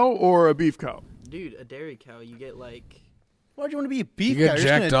dairy cow or a beef cow? Dude, a dairy cow, you get like Why'd you want to be a beef You guy? get You're just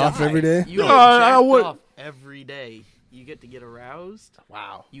jacked gonna off die. every day. You No, get I jacked would- off every day. You get to get aroused.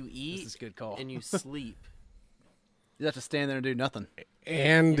 Wow. You This eat is a good call. and you sleep. You have to stand there and do nothing.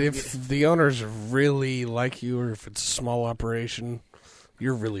 And if the owners really like you, or if it's a small operation,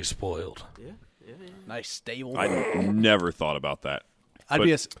 you're really spoiled. Yeah. Nice stable. I never thought about that. I'd but-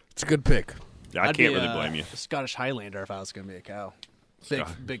 be It's a good pick. I I'd can't be really a blame you. Scottish Highlander if I was going to be a cow. Big,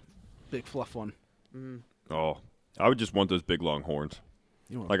 Scott- big fluff one. Oh, I would just want those big long horns.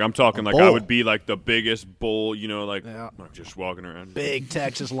 You want Like I'm talking, like I bull. would be like the biggest bull, like Yeah. just walking around. big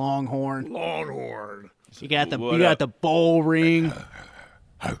Texas Longhorn. Longhorn. You got the What you got up? the bull ring.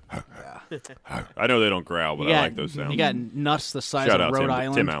 I know they don't growl, but You I got, like those sounds. You got nuts the size Shout of out Rhode Tim,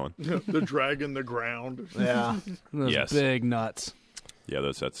 Island. Tim Allen. The dragging the ground. Yeah, those Yes. big nuts. Yeah,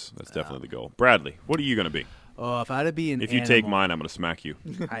 that's definitely the goal. Bradley, what are you going to be? Oh, if I had to be an If you take animal- mine, I'm going to smack you.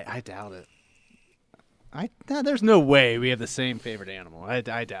 I doubt it. There's no way we have the same favorite animal. I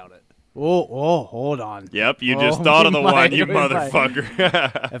doubt it. Oh, hold on. Yep, you Oh, just thought of we the one, might, you we might.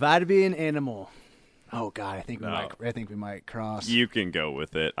 motherfucker. If I had to be an animal, oh god, I think we No. might. I think we might cross. You can go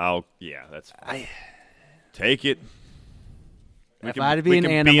with it. That's fine. I- Take it. If I had to be we an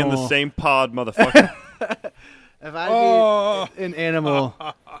can be in the animal- same pod, motherfucker. If I had to be an animal,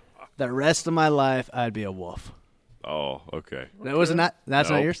 the rest of my life, I'd be a wolf. Oh, okay. That wasn't that. That's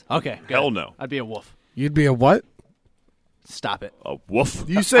not Nope. yours. Okay, good. Hell no. I'd be a wolf. You'd be a what? Stop it, A woof.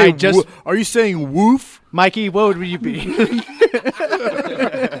 Do you say? I just- Are you saying woof? Mikey. What would you be?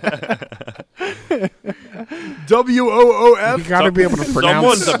 WOOF. You got to be able to pronounce.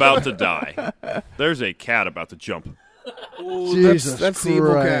 Someone's about to die. There's a cat about to jump. Jesus that's the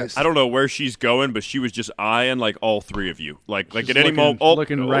evil cat. Christ. I don't know where she's going, but she was just eyeing like all three of you. Like She's at any looking- moment. Oh,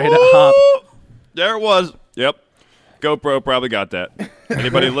 looking right at Hop. There it was. Yep. GoPro probably got that.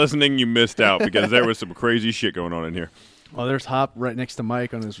 Anybody listening, you missed out because there was some crazy shit going on in here. Oh, there's Hop right next to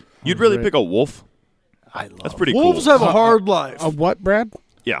Mike on his. You'd really pick a wolf? I love. That's pretty Wolves cool. have a hard life. A what, Brad?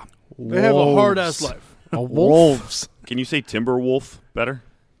 Yeah. They have a hard ass wolves. life. A wolf? Wolves. Can you say timber wolf better?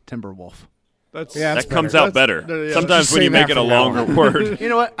 Timber wolf. That's Yeah, That That's comes better. out better. yeah. Sometimes Just when say you make that it a from now longer word. You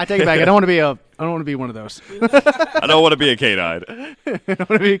know what? I take it back. I don't want to be a. I don't want to be one of those. I don't want to be a canine. I don't want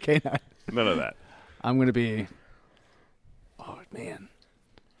to be a canine. None of that. I'm going to be. Oh man.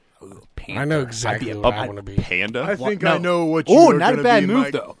 Ooh, panther. I know I'd exactly be a- what I want to be. Panda? I think no. I know what you Oh, are not a gonna bad be, move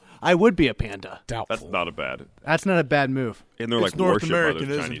Mike. though. I would be a panda. Doubtful. That's not a bad. That's not a bad move. And they're It's like North worshipped by American,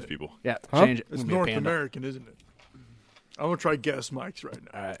 those isn't Chinese it? people. Yeah, Huh? change it. It's I'm gonna North be a panda. American, isn't it? I'm gonna try guess Mike's right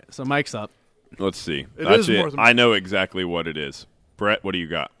now. All right, so Mike's up. Let's see. It That's is it. North I know exactly what it is. Brett, what do you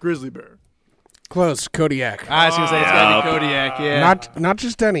got? Grizzly bear. Close. Kodiak. I was gonna say it's gotta be Kodiak. Yeah. Not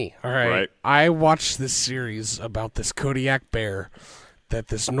just any. All right. Right. I watched this series about this Kodiak bear that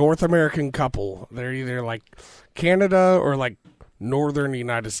this North American couple, they're either like Canada or like northern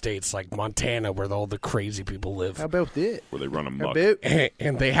United States, like Montana, where all the crazy people live. How about that? Where they run How amok. about?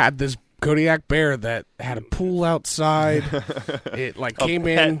 And they had this Kodiak bear that had a pool outside. It like A came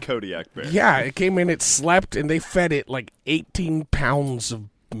pet in. Kodiak bear. Yeah, it came in, it slept, and they fed it like 18 pounds of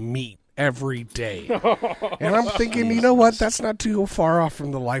meat every day. And I'm thinking, you know what? That's not too far off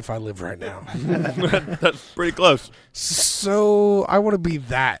from the life I live right now. That's pretty close. So I want to be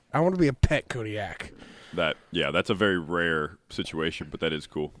that. I want to be a pet Kodiak. That's a very rare situation, but that is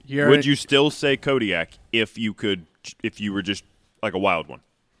cool. You're Would a- you still say Kodiak if you were just like a wild one?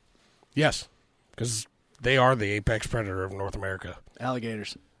 Yes, because they are the apex predator of North America.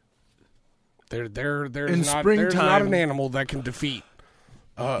 Alligators. There's In not springtime- an animal that can defeat.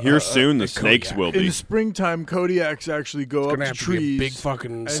 Here soon, the a snakes Kodiak. will In be. springtime, Kodiaks actually go It's up gonna to have to be a trees big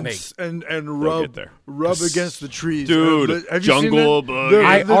fucking and snake. and They'll get rub there. against the trees. Dude, have you seen Jungle that? Book.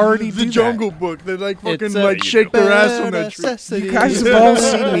 I already the do that. Jungle Book. They like fucking It's a like shake their ass on that tree. You guys have all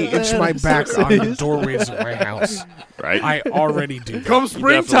seen me itch my back on the doorways of my house. Right? I already do that. Come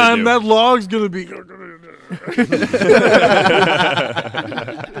definitely springtime, do. that log's gonna be.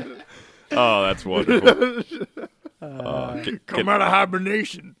 Oh, that's wonderful. Come out of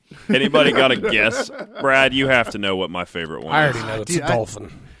hibernation. Anybody got a guess? Brad, you have to know what my favorite one I is. already know it's Dude, a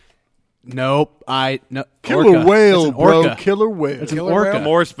dolphin. Nope. No. Killer Orca. whale, It's an bro. orca. Killer whale. It's an Killer orca. whale?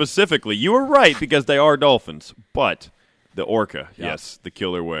 More specifically, you were right because they are dolphins, but the orca, yes, the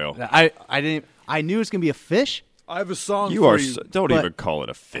killer whale. I didn't. I knew it was gonna be a fish. I have a song You for are you. don't but even call it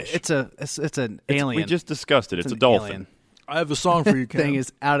a fish. It's an alien. We just discussed it. It's a an dolphin. alien. I have a song for you, Cam. Thing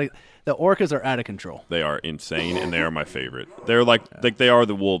is out of the orcas are out of control. They are insane, and they are my favorite. They're like they are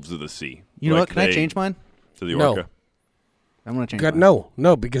the wolves of the sea. You know Like what? Can I they- change mine? to the No. orca? I'm gonna change. God, mine.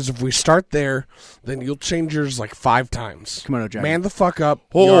 no, because if we start there, then you'll change yours like 5 times. Komodo dragon. Man the fuck up.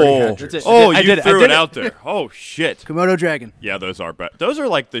 You already had yours. That's it. Oh, I you did it. I threw did it out there. Oh shit. Komodo dragon. Yeah, those are bad. Those are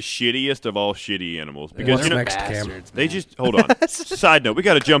like the shittiest of all shitty animals because What's you know next, Cam? they just hold on. Side note, we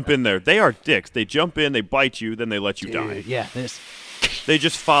got to jump in there. They are dicks. They jump in, they bite you, then they let you die. Dude, yeah, this. They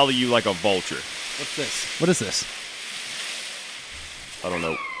just follow you like a vulture. What's this? What is this? I don't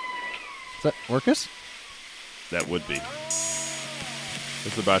know. Is that Orcus? That would be.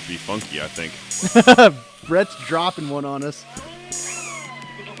 This is about to be funky, I think. Brett's dropping one on us.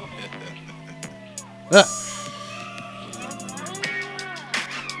 Ah.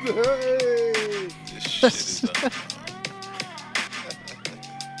 This shit is up.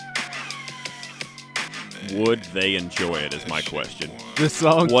 Would they enjoy it is my question. This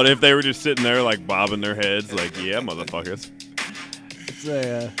song. What if they were just sitting there like bobbing their heads like, yeah, motherfuckers. It's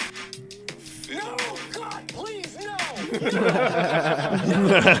a, No, God, please, no!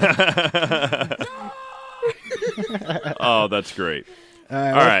 Oh, that's great. all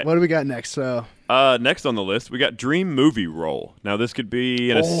right. All right. What do we got next? So Next on the list, we got Dream Movie Role. Now, this could be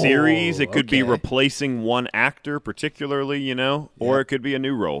in a series. It could be okay. replacing one actor, particularly, you know, or it could be a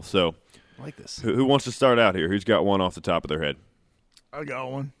new role. So, I like this. who wants to start out here? Who's got one off the top of their head? I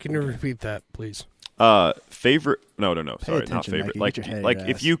got one. Can you repeat that, please? Favorite? No. Sorry, not attention, favorite. Mikey. Get your head Like in your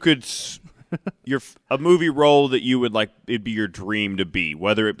if ass. you could, a movie role that you would like, it'd be your dream to be,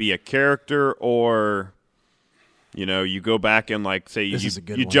 whether it be a character or, you know, you go back and like say This is a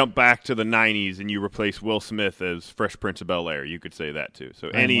good you one. jump back to the '90s and you replace Will Smith as Fresh Prince of Bel-Air. You could say that too. So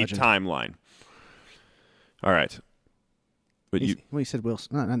any Legend. timeline. All right. But He said Will.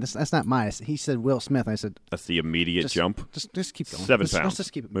 No, that's not mine. He said Will Smith. I said that's the immediate jump. just keep going. 7 Let's pounds.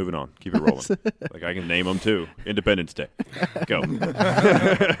 just keep it. Moving on. Keep it rolling. Like I can name them too. Independence Day. Go.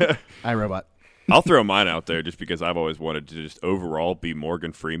 iRobot. I'll throw mine out there just because I've always wanted to just overall be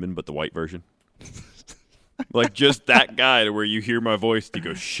Morgan Freeman, but the white version. Like just that guy to where you hear my voice, you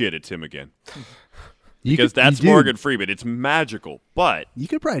go, shit, it's him again. Because that's Morgan Freeman. It's magical, but You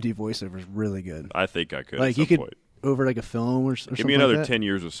could probably do voiceovers really good. I think I could Like at some you could point. over like a film or something. Give me another like that. 10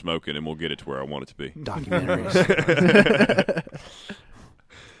 years of smoking and we'll get it to where I want it to be. documentaries.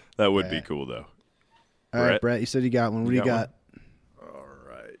 That would be cool, though. All right, Brett. You said you got one. What do you got? All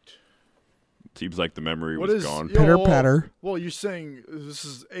right. Seems like the memory What was is gone. Pitter patter. Well, you're saying this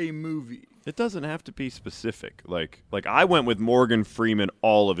is a movie. It doesn't have to be specific. Like I went with Morgan Freeman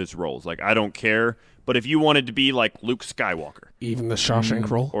all of his roles. Like I don't care, but if you wanted to be like Luke Skywalker Even the Shawshank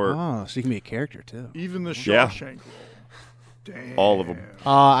roll. or Oh, so you can be a character too. Even the Yeah. Shawshank role. Damn. all of them.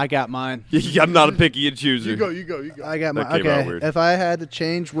 I got mine. I'm not a picky and chooser. You go. I got That mine. came out Okay, weird. if I had to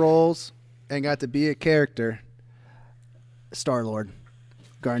change roles and got to be a character, Star-Lord,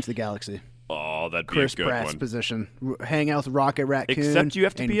 Guardians of the Galaxy, Oh, that'd be Chris a good Pratt's one. position, hang out with Rocket Raccoon. Except you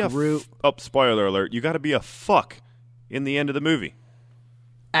have to and be a Groot. spoiler alert. You got to be a fuck in the end of the movie.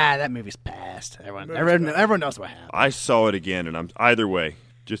 That movie's past. Everyone knows what happened. I saw it again, and I'm either way.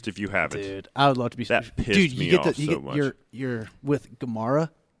 Just if you haven't, Dude, I would love to be. That pissed dude, me you get off you so get much. You're with Gamora.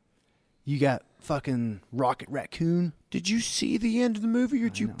 You got fucking Rocket Raccoon. did you see the end of the movie, or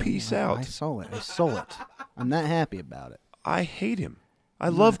did you peace out? I saw it. I'm not happy about it. I hate him. I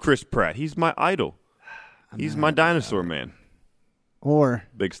love Chris Pratt. He's my idol. He's my dinosaur man. Or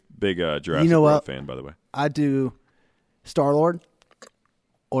Big Jurassic know World what? fan, by the way. I'd do Star-Lord,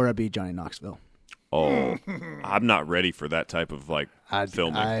 or I'd be Johnny Knoxville. Oh, I'm not ready for that type of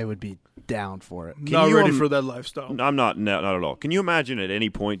filming. I would be down for it. Not you ready for that lifestyle. I'm not at all. Can you imagine at any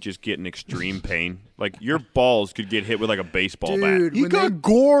point just getting extreme pain? Like your balls could get hit with like a baseball bat. Dude, He when got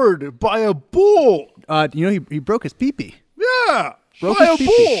gored by a bull. he broke his pee-pee. Yeah. Broke by his a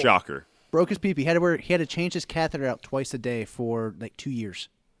pee-pee. bull. Shocker. Broke his pee-pee. He had to change his catheter out twice a day for like 2 years.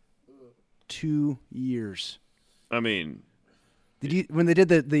 2 years. I mean, When they did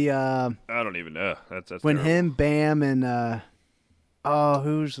the I don't even know. That's when terrible. him, Bam, and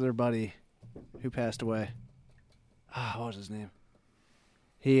who's their buddy who passed away? What was his name?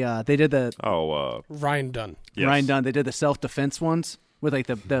 They did the Ryan Dunn. Yes. Ryan Dunn. They did the self-defense ones with like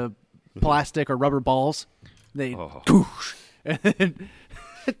the plastic or rubber balls. They goosh, and then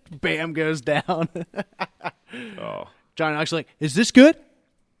Bam goes down. Oh. John actually like, is this good?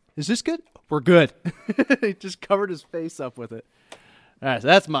 Is this good? We're good. He just covered his face up with it. All right, so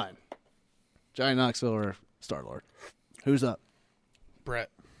that's mine. Johnny Knoxville or Star-Lord. Who's up? Brett.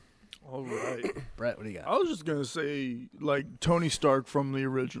 All right. Brett, what do you got? I was just gonna say like Tony Stark from the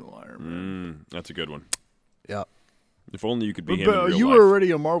original Iron Man. That's a good one. Yep. If only you could be But, him in real you life. were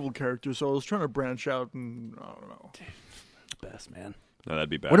already a Marvel character, so I was trying to branch out, and I don't know. Best, man. No, that'd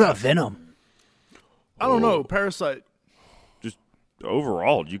be bad. What about Venom? I don't know. Parasite.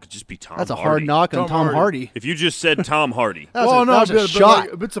 overall, you could just be Tom That's a Hardy. hard knock on Tom Tom Hardy. Hardy. If you just said Tom Hardy. That was well, a, no, that was a but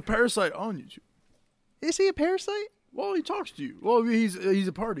shot. like, it's a parasite on you. Is he a parasite? Well, he talks to you. Well, he's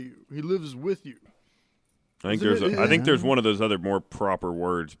a part of you. He lives with you. I think Is it- I think there's one of those other more proper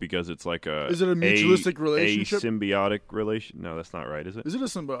words because it's like a. Is it a mutualistic relationship? A symbiotic relation? No, that's not right, is it? Is it a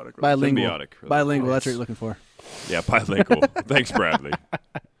symbiotic? relationship? Bilingual. Symbiotic. Bilingual. That's what you're looking for. Yeah, bilingual. Thanks, Bradley.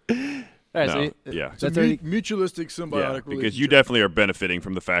 All right, No, so you- yeah. It's a That's already- mutualistic symbiotic Yeah, relationship. because you definitely are benefiting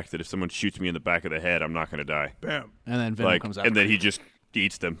from the fact that if someone shoots me in the back of the head, I'm not going to die. Bam. and then Venom Like, comes out. and then he just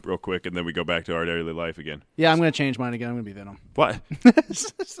eats them real quick, and then we go back to our daily life again. Yeah, I'm gonna change mine again. I'm gonna be Venom. What?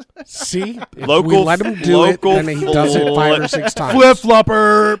 See? If we Local- let him do it, local then he does it 5 or 6 times. Flip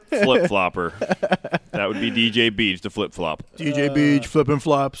flopper. Flip flopper. That would be DJ Beach, the flip flop. DJ Beach flipping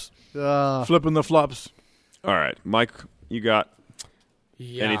flops. Uh, Flipping the flops. All right, Mike, you got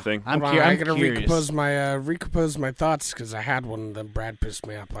Yeah. anything? I'm Hold on, I'm I gotta curious. recompose my thoughts because I had one, and then Brad pissed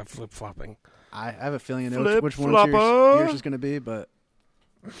me off by flip flopping. I have a feeling I know Flip which one flopper. yours is gonna be, but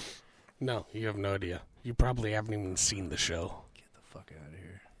No, you have no idea. You probably haven't even seen the show. get the fuck out of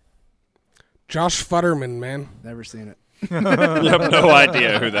here. Josh Futterman, man. Never seen it. You have no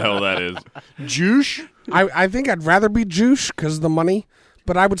idea who the hell that is. Juice. I think I'd rather be Juice because of the money,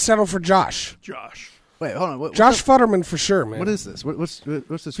 but I would settle for Josh. Josh. Wait, hold on. Josh Futterman for sure, man. What is this? What's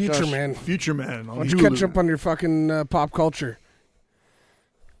this? Future Josh? man? Future man. Why On don't you Hulu. catch up on your fucking pop culture?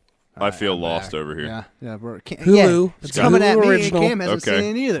 I feel I'm lost back. over here. Yeah, bro. Hulu. Yeah, it's Got coming Hulu at me. original. And Cam hasn't Okay.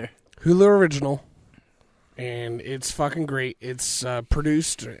 seen it either. Hulu original, and it's fucking great. It's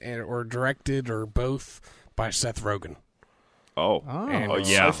produced or directed or both by Seth Rogen. Oh. And Oh, it's-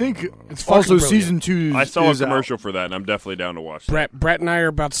 yeah. I think It's fucking also brilliant. season 2 I saw a is out. commercial for that, and I'm definitely down to watch that. Brett and I are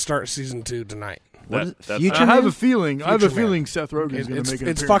about to start season 2 tonight. What is it? That's- Future I have Man? a feeling. I have a Future Man. feeling Seth Rogen's going to It's make an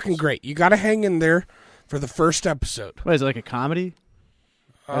it's appearance. fucking great. You got to hang in there for the first episode. What is it, like a comedy?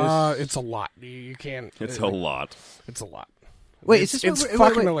 It's a lot. You can't. It's a lot. It's a lot. Wait, it's, is this it's what,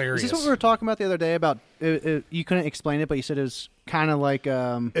 fucking wait, hilarious. Is this what we were talking about the other day about? You couldn't explain it, but you said it was kind of like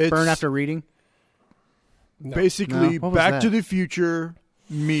Burn It's- After Reading. Basically, No, what was Back that? to the Future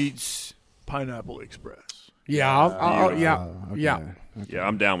meets Pineapple Express. Yeah, yeah. Yeah,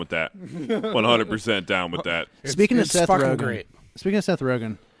 I'm down with that. 100% down with that. Speaking of it's Seth fucking Rogen, great. Speaking of Seth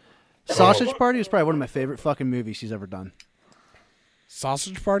Rogen, Sausage Party is probably one of my favorite fucking movies he's ever done.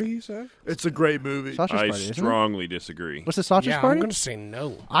 Sausage Party, you said? It's a great movie. Sausage I Party, isn't it? strongly disagree. What's the Sausage Yeah, Party? I'm gonna say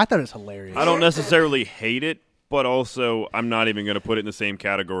no. I thought it was hilarious. I don't necessarily hate it, but also I'm not even going to put it in the same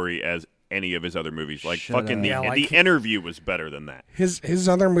category as any of his other movies. Like Shut fucking up. the, Yeah, like- the Interview was better than that. His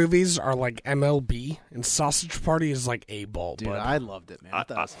other movies are like MLB, and Sausage Party is like A-ball. Dude, but I loved it, man. I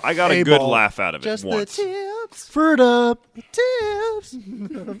thought it was I got a good A-ball. laugh out of it just once. the tips, fruit up, the tips,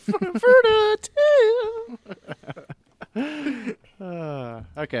 fruit up, tips.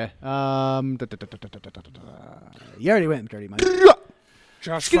 Okay. You already went dirty, Mike.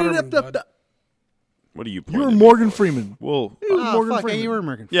 Josh Get it Futterman, up, bud. up. What are you? You were pointing at? Morgan Freeman. Well, Oh, Morgan fuck, yeah, Freeman. you were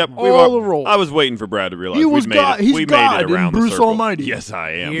Morgan. yep. Freeman. we All were- the role. I was waiting for Brad to realize He was we made God- it. he's we God made it in around Bruce the circle. Almighty. Yes, I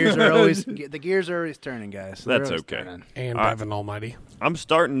am. Gears are always the gears are always turning, guys. They're That's always okay. turning. And All right. Evan Almighty. I'm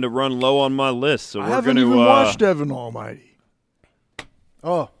starting to run low on my list, so I we're haven't going to even watched Evan Almighty.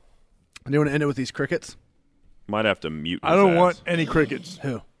 Oh, do you want to end it with these crickets? might have to mute. I his don't ass. want any crickets.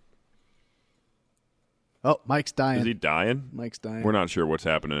 Who? Oh, Mike's dying. Is he dying? Mike's dying. We're not sure what's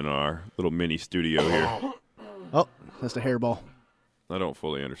happening in our little mini studio here. Oh, that's the hairball. I don't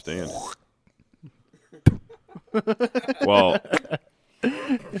fully understand. Well,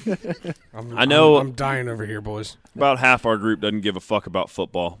 I know- I'm dying over here, boys. about half our group doesn't give a fuck about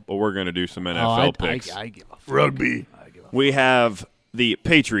football, but we're going to do some NFL picks. I give a fuck. Rugby. We have the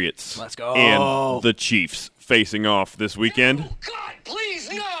Patriots Let's go. and the Chiefs facing off this weekend. God, please,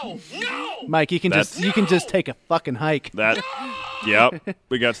 no! No! Mike, you can That's- just take a fucking hike. That, yep.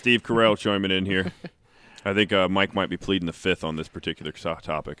 We got Steve Carell chiming in here. I think Mike might be pleading the fifth on this particular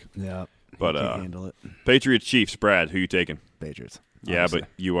topic. Yeah, But can't handle it. Patriots, Chiefs, Brad, who you taking? Patriots. Yeah, obviously. but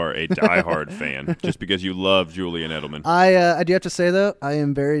you are a diehard fan just because you love Julian Edelman. I do have to say though, I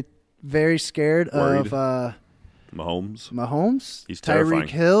am very, very scared Worried. of Mahomes, Mahomes, He's terrifying. Tyreek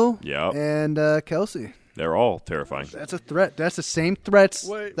Hill, Yep. and Kelsey. they're all terrifying. That's a threat. That's the same threats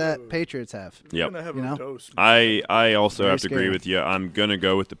Wait, that wait. Patriots have. Yep. Gonna have You a know? dose. I also Very have to agree scary. with you. I'm going to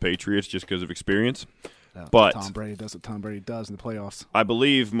go with the Patriots just because of experience. No, But- Tom Brady does what Tom Brady does in the playoffs. I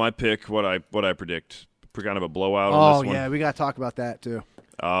believe my pick, what I predict, kind of a blowout on Oh this one. yeah, we got to talk about that too.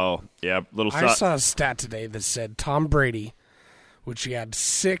 Oh, yeah, little I shot. saw a stat today that said Tom Brady, which he had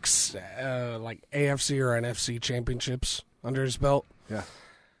 6 like AFC or NFC championships under his belt, Yeah.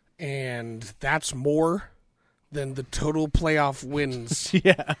 and that's more than the total playoff wins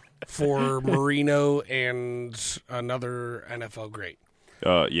Yeah. for Marino and another NFL great.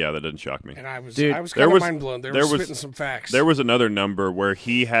 Yeah, that doesn't shock me. And I was Dude, kind there of was- mind blown. They there were was- spitting some facts. There was another number where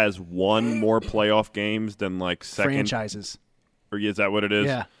he has won more playoff games than like second. Franchises. Or is that what it is?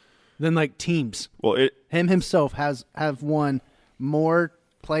 Yeah. Then like teams. Well, Him himself have won more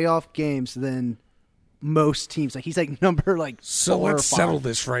playoff games than most teams. Like he's like number like so 4 or let's 5. settle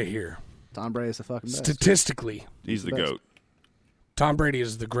this right here. Tom Brady's the fucking best. Statistically, he's the best. GOAT. Tom Brady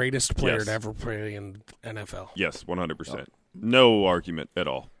is the greatest player Yes. to ever play in NFL. Yes, 100%. No argument at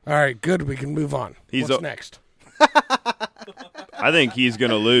all. All right, good. We can move on. He's What's a- next? I think he's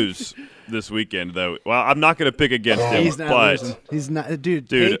going to lose this weekend, though. Well, I'm not going to pick against him, He's not but losing. He's not, dude.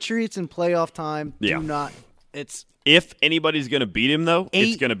 Dude. Patriots in playoff time. Yeah. Do not. It's if anybody's going to beat him, though,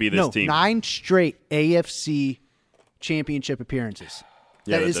 it's going to be this team. 9 straight AFC championship appearances.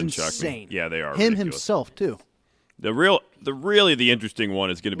 Yeah, that is doesn't shock me. insane. Yeah, they are Him ridiculous. himself too. The interesting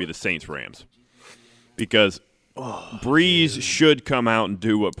one is going to be the Saints Rams, because Breeze should come out and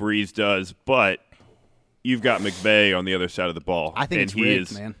do what Breeze does, but you've got McVay on the other side of the ball. I think and it's he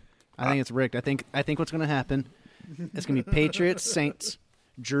rigged, is, man. I think it's rigged. I think what's going to happen. It's going to be Patriots, Saints,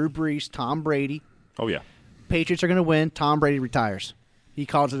 Drew Brees, Tom Brady. Oh yeah, Patriots are going to win. Tom Brady retires. He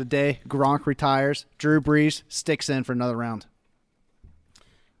calls it a day. Gronk retires. Drew Brees sticks in for another round.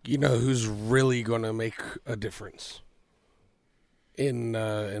 You know who's really going to make a difference in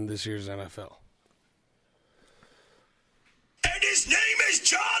this year's NFL? And his name is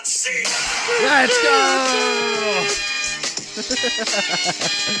John Cena. Let's go!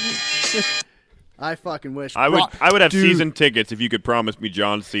 I fucking wish. I would have Dude. season tickets if you could promise me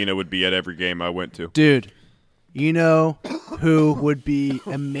John Cena would be at every game I went to. Dude, you know who would be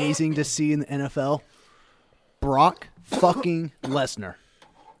amazing to see in the NFL? Brock fucking Lesnar.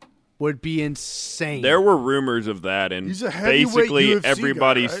 Would be insane. There were rumors of that, and He's a heavyweight basically UFC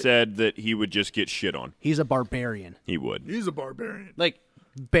everybody guy, right? said that he would just get shit on. He's a barbarian. He would. He's a barbarian. Like,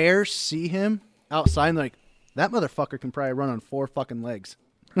 bears see him outside and like, that motherfucker can probably run on 4 fucking legs.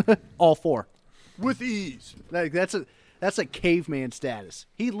 All 4. With ease. Like, that's a caveman status.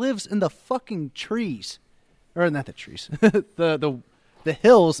 He lives in the fucking trees. Or not the trees. the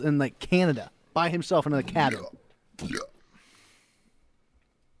hills in like Canada by himself in a cabin.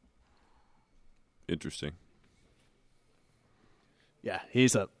 Interesting. Yeah,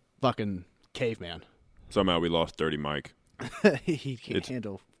 he's a fucking caveman. Somehow we lost Dirty Mike. He can't It's-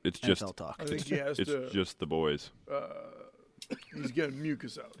 handle It's NFL just talk. I think he has it's to. just the boys. He's getting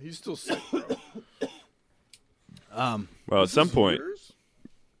mucus out. He's still sick, bro. Well, at some point, Yours?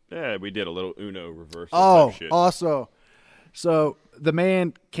 yeah, we did a little Uno reversal. Oh, type shit. also, so the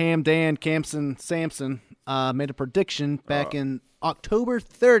man Samson made a prediction back in October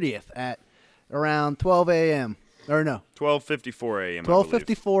 30th at around 12 a.m. Or no, 12:54 a.m. I believe.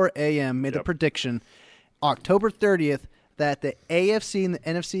 12:54 a.m. made a Yep. prediction October 30th that the AFC and the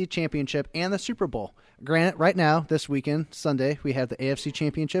NFC Championship and the Super Bowl. Granted, right now, this weekend, Sunday, we have the AFC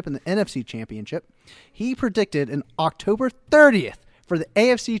Championship and the NFC Championship. He predicted in October 30th for the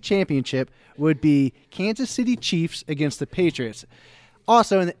AFC Championship would be Kansas City Chiefs against the Patriots.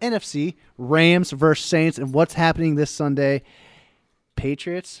 Also in the NFC, Rams versus Saints. And what's happening this Sunday?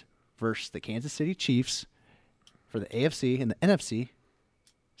 Patriots versus the Kansas City Chiefs for the AFC and the NFC.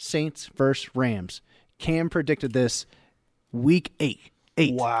 Saints versus Rams. Cam predicted this week 8.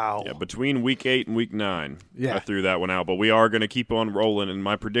 Wow. Yeah, between week 8 and week 9, Yeah. I threw that one out. But we are going to keep on rolling, and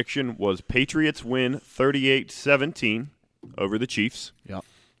my prediction was Patriots win 38-17 over the Chiefs. Yep.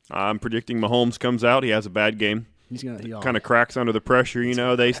 I'm predicting Mahomes comes out. He has a bad game. He's gonna Kind of cracks under the pressure. You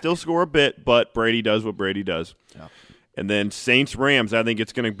know, they still score a bit, but Brady does what Brady does. Yeah. And then Saints-Rams, I think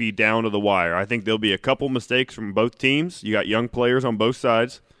it's going to be down to the wire. I think there'll be a couple mistakes from both teams. You got young players on both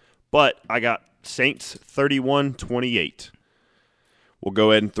sides. But I got Saints 31-28. We'll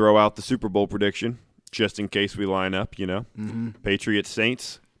go ahead and throw out the Super Bowl prediction just in case we line up, you know. Mm-hmm.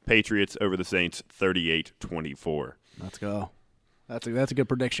 Patriots-Saints. Patriots over the Saints 38-24. Let's go. That's a good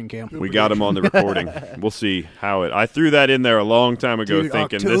prediction, Cam. We got him on the recording. We'll see how it. I threw that in there a long time ago, Dude,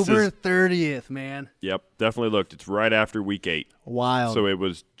 thinking October this is. 30th, man. Yep, definitely looked. It's right after week 8, Wild. so it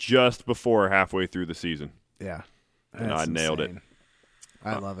was just before halfway through the season. yeah. And That's I nailed it. insane.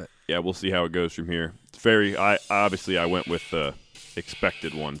 I love it. Yeah, we'll see how it goes from here. It's very. I went with the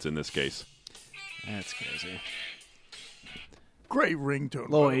expected ones in this case. That's crazy. Great ringtone.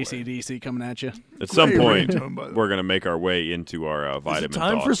 Little by the way. AC/DC coming at you. At some Great point, ringtone, by the way. we're gonna make our way into our Is it vitamin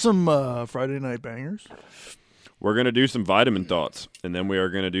time thoughts. for some Friday night bangers? We're gonna do some vitamin thoughts, and then we are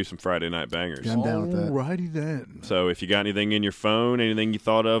gonna do some Friday night bangers. Yeah. I'm down with that. Alrighty then. So if you got anything in your phone, anything you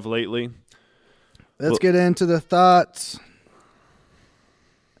thought of lately, Let's get into the thoughts.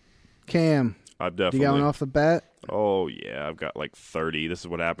 Cam, I've do definitely. you got one off the bat? Oh yeah, I've got like 30. This is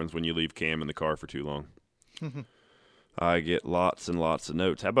what happens when you leave Cam in the car for too long. I get lots and lots of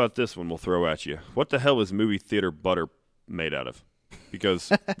notes. How about this one we'll throw at you? What the hell is movie theater butter made out of?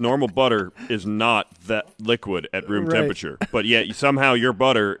 Because normal butter is not that liquid at room Right. temperature, but yet somehow your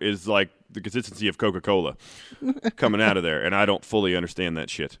butter is like the consistency of Coca-Cola coming out of there, and I don't fully understand that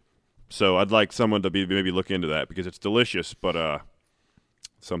shit. So I'd like someone to maybe look into that because it's delicious, but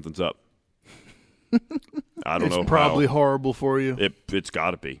something's up. I don't know. It's probably how. horrible for you. It's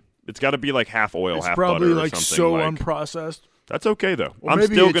got to be. It's got to be like half oil, It's half probably butter, or like something. so like, unprocessed. that's okay though. Or I'm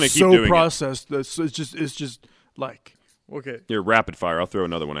maybe still it's going to keep so doing it. processed that it's just like okay. Here, rapid fire. I'll throw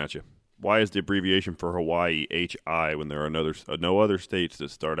another one at you. Why is the abbreviation for Hawaii HI when there are no other states that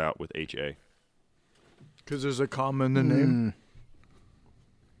start out with HA? Because there's a comma in the name.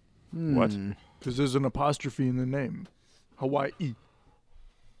 What? Because there's an apostrophe in the name. Hawaii.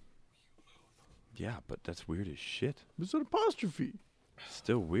 Yeah, but that's weird as shit. There's an apostrophe.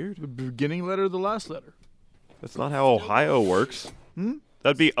 Still weird. The beginning letter, the last letter. That's not how Ohio works.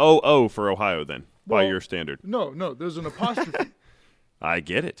 That'd be OO for Ohio then, by Well- your standard. No, there's an apostrophe. I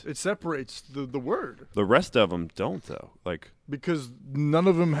get it. It separates the word. The rest of them don't though. Like, Because none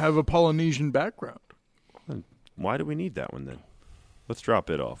of them have a Polynesian background. why do we need that one then? Let's drop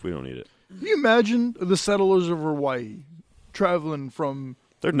it off. We don't need it. Can you imagine the settlers of Hawaii traveling from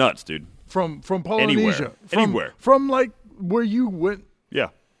They're nuts, dude. Polynesia? Anywhere. From like where you went, Yeah,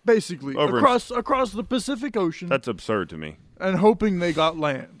 basically, Over in- across the Pacific Ocean that's absurd to me. and hoping they got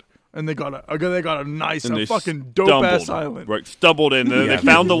land. And they got a nice, And they fucking dope-ass stumbled. island. Right, stumbled in, and Yeah, they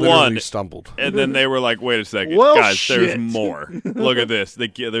found the literally one, Stumbled. and then they were like, "Wait a second, Well, guys, shit. there's more. Look at this.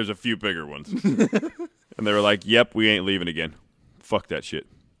 There's a few bigger ones." And they were like, "Yep, we ain't leaving again. Fuck that shit."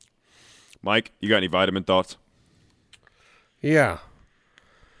 Mike, you got any vitamin thoughts? Yeah.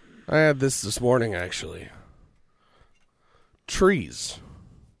 I had this morning, actually. Trees.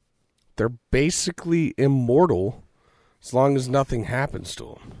 They're basically immortal as long as nothing happens to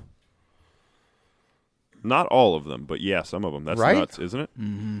them. Not all of them, but yeah, some of them. That's Right? nuts, isn't it?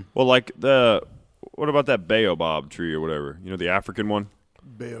 Mm-hmm. Well, like what about that baobab tree or whatever? You know, the African one.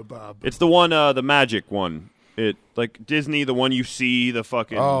 Baobab. It's the one, the magic one. It like Disney, the one you see, the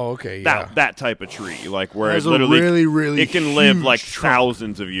fucking Okay, yeah. that type of tree, like where Has it a literally really, really it can live huge like trunk.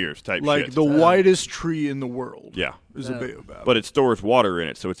 thousands of years type Like shit. the widest tree in the world. Yeah, Is a baobab. but it stores water in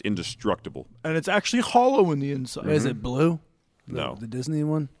it, so it's indestructible. And it's actually hollow in the inside. Is it blue? No. The Disney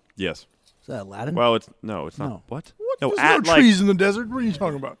one? Yes. Is that Aladdin? Well, it's not. No. What? What? No, There's at no like trees in the desert. What are you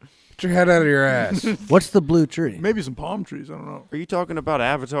talking about? Get your head out of your ass. What's the blue tree? Maybe some palm trees. I don't know. are you talking about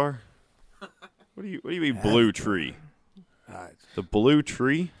Avatar? What do you mean blue tree? The blue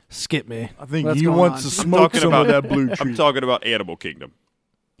tree? Skip me. I think What's he going wants on? to smoke talking some about- of that blue tree. I'm talking about Animal Kingdom,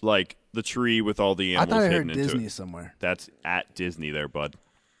 like the tree with all the I animals thought I hidden heard into Disney it. somewhere. That's at Disney there, bud.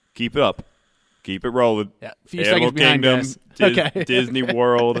 Keep it up. Keep it rolling. Yeah, a few Animal seconds behind, Kingdom, guys. Okay. Disney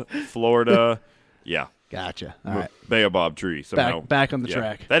World, Florida. Yeah. Gotcha. All right. Baobab tree. Somehow. Back on the Yeah.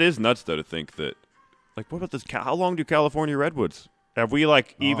 track. That is nuts, though, to think that. Like, what about this? How long do California redwoods? Have we,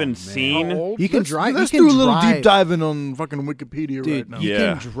 like, even seen? How old? You can Let's- drive- Let's you can do a little drive. deep diving on fucking Wikipedia Dude, right now. you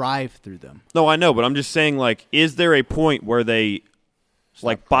Yeah. can drive through them. No, I know, but I'm just saying, like, is there a point where they,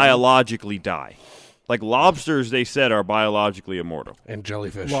 like, biologically die? Like, lobsters, they said, are biologically immortal. And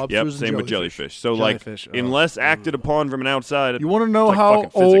jellyfish. Lobsters Yep, and same with jellyfish. So, Jellyfish, like, unless acted upon from an outside, You want to know it's like how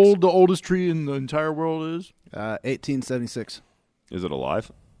fucking physics. old the oldest tree in the entire world is? 1876. Is it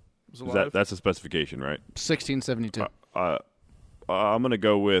alive? Is Is alive? that's a specification, right? 1672. I'm gonna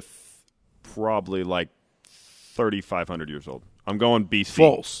go with probably like 3,500 years old. I'm going BC.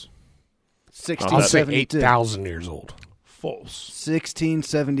 False. I'll say 1672. 8,000 years old. False.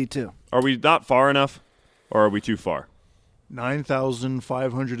 1672. Are we not far enough, or are we too far?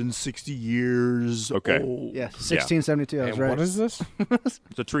 9,560 years Okay. old. Yeah, 1672. I was And right. what is this? It's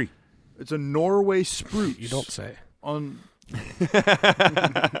a tree. It's a Norway spruce. You don't say. On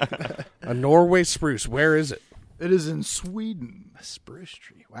A Norway spruce. Where is it? it is in Sweden. A spruce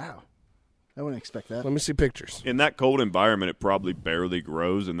tree. Wow. I wouldn't expect that. Let me see pictures. In that cold environment, it probably barely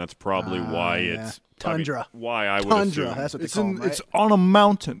grows, and that's probably why yeah. it's Tundra. I mean, why I would Tundra. assume. That's what they It's call in. them, right? It's on a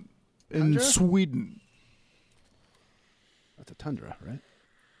mountain in Tundra? Sweden. That's a tundra,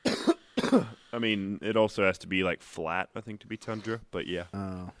 right? I mean, it also has to be like flat, I think, to be tundra. But yeah,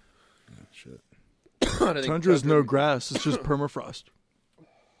 Oh. Yeah, shit. Tundra is no grass. It's just permafrost.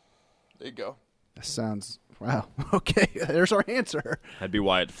 There you go. That sounds. Wow. Okay. There's our answer. that'd be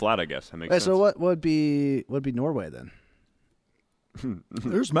why it's flat. I guess that makes Wait, sense. so what would be Norway then?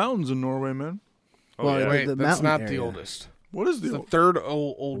 There's mountains in Norway, man. Well, yeah. Wait, the that's mountain not the area. oldest. What is It's the the third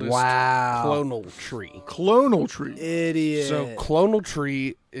oldest Wow. clonal tree. clonal tree? Idiot. So clonal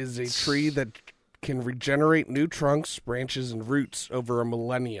tree is a tree that can regenerate new trunks, branches, and roots over a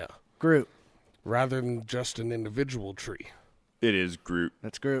millennia, Groot. rather than just an individual tree. It is Groot.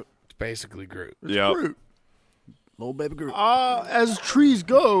 That's Groot. It's basically Groot. Yep. Groot. Little baby Groot. As trees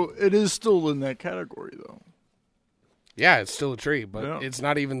go, it is still in that category, though. Yeah, it's still a tree, but Yeah. it's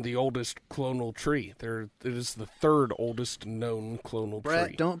not even the oldest clonal tree. It is the third oldest known clonal Brett,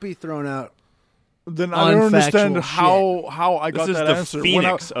 tree. don't be thrown out. Then I don't understand Unfactual how I got This is that the answer.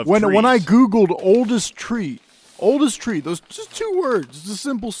 phoenix of when I trees. googled oldest tree, those just 2 words. It's a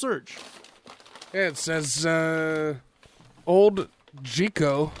simple search. Yeah, it says Old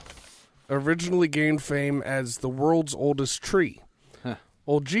Ginkgo originally gained fame as the world's oldest tree.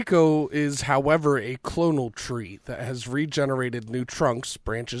 Old Ginkgo is, however, a clonal tree that has regenerated new trunks,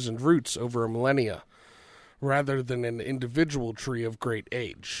 branches, and roots over a millennia, rather than an individual tree of great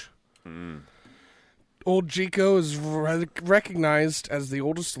age. Old Ginkgo is recognized as the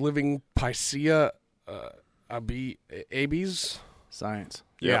oldest living Picea abies. Science.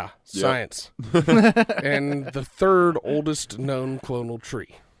 Yeah, Yep. science. And the third oldest known clonal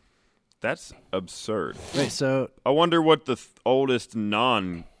tree. That's absurd. Wait, so I wonder what the oldest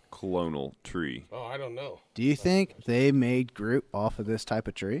non-clonal tree. Oh, I don't know. do you think they made Groot off of this type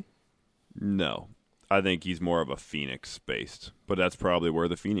of tree? No. I think he's more of a phoenix based, but that's probably where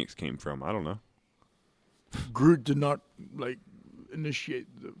the phoenix came from. I don't know. Groot did not initiate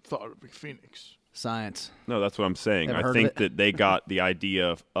the thought of a phoenix. Science. No, that's what I'm saying. Never I heard of think it. that they got the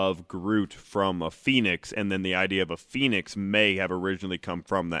idea of Groot from a phoenix, and then the idea of a phoenix may have originally come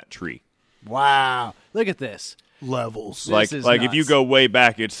from that tree. Wow. Look at this. Levels. This is Like if you nuts. go way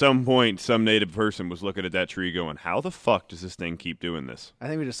back, at some point, some native person was looking at that tree going, how the fuck does this thing keep doing this? I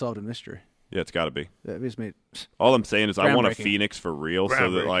think we just solved a mystery. Yeah, it's got to be. We just made. All I'm saying is I want a Groundbreaking. phoenix for real, so that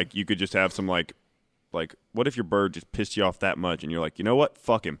Groundbreaking. like you could just have some like what if your bird just pissed you off that much, and you're like, you know what,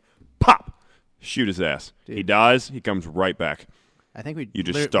 fuck him, pop, shoot his ass. Dude. He dies, he comes right back. I think we. You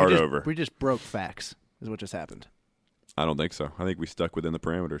just we start over. We just broke facts. Is what just happened. I don't think so. I think we stuck within the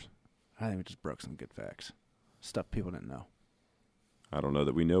parameters. I think we just broke some good facts. Stuff people didn't know. I don't know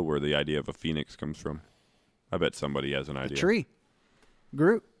that we know where the idea of a phoenix comes from. I bet somebody has an The idea. tree.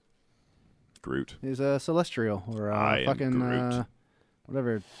 Groot Groot. is a celestial or I am fucking Groot.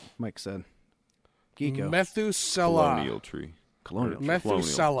 whatever Mike said. Geeko. Methuselah. Colonial tree. Colonial. Or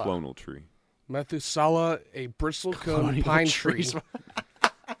Methuselah. Clonal tree. Methuselah, a bristlecone Colonial pine trees. tree.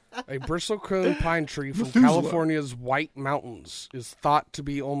 A bristlecone pine tree from Methuselah. California's White Mountains is thought to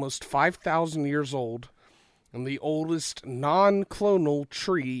be almost 5,000 years old and the oldest non-clonal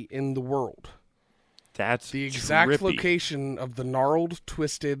tree in the world. That's The exact trippy. location of the gnarled,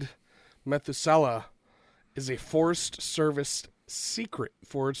 twisted Methuselah is a Forest Service secret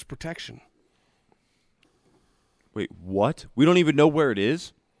for its protection. Wait, what? We don't even know where it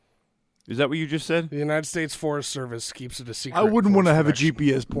is? Is that what you just said? The United States Forest Service keeps it a secret. I wouldn't for want to its have a protection.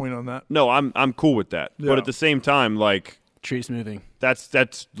 GPS point on that. No, I'm cool with that. Yeah. But at the same time, like Trees moving.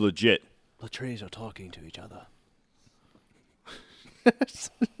 that's legit. The trees are talking to each other.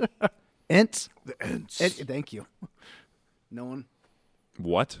 Ents. The ants. Thank you. No one.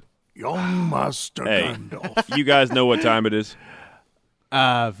 What? Young Master Hey. Gandalf. You guys know what time it is?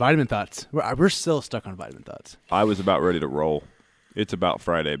 Vitamin thoughts. We're still stuck on vitamin thoughts. I was about ready to roll. It's about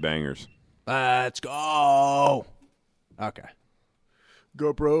Friday bangers. Let's go. Okay.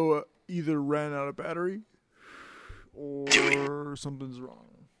 GoPro either ran out of battery or something's wrong.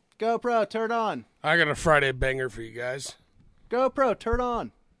 GoPro, turn on. I got a Friday banger for you guys. GoPro, turn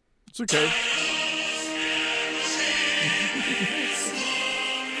on. It's okay.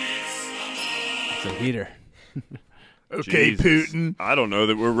 It's a heater. Okay, Jesus. Putin. I don't know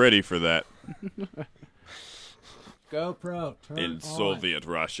that we're ready for that GoPro, turn in Soviet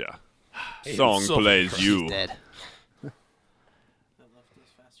Russia. In Song Soviet plays Russia. you. Dead. I left this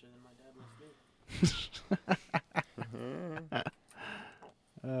faster than my dad left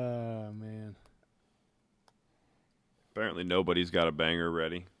me. Oh man. Apparently nobody's got a banger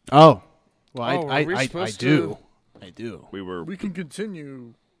ready. Oh. Well, Oh, are we I supposed do. to- I do. We were We can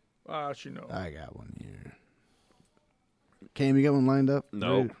continue. Actually, no. I got one here. Cam, you got one lined up?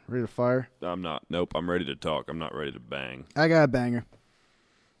 No. Ready to fire? I'm not. Nope, I'm ready to talk. I'm not ready to bang. I got a banger.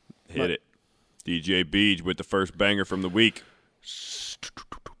 Hit it. DJ Beej with the first banger from the week.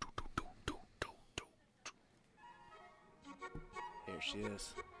 Here she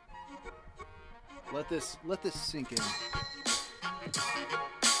is. Let this sink in.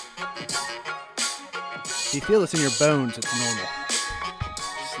 If you feel this in your bones, it's normal.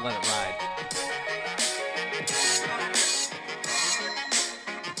 Just let it ride.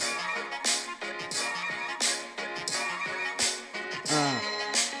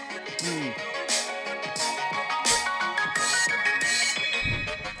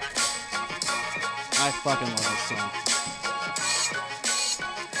 fucking love this song.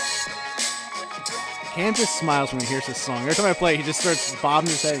 Cam just smiles when he hears this song. Every time I play it, he just starts bobbing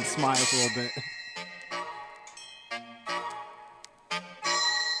his head and smiles a little bit.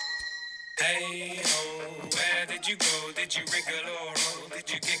 Hey ho, where did you go? Did you wriggle or roll?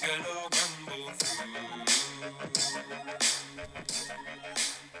 Did you giggle or rumble through?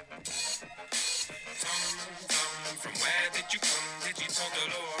 From where did you come? Did you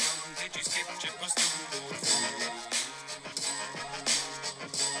toddle or run? Did you skip, trip or stumble through?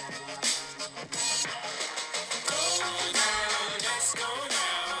 Go down, let's go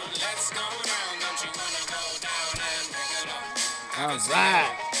down, let's go down. Don't you wanna go down and wriggle on? All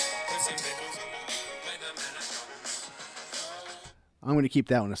right. I'm going to keep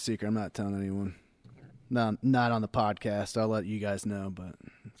that one a secret. I'm not telling anyone. Not on the podcast. I'll let you guys know, but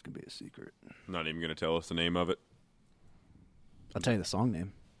it's going to be a secret. Not even going to tell us the name of it. I'll tell you the song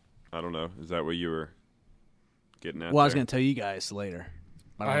name. I don't know. Is that what you were getting at? Well, I was going to tell you guys later.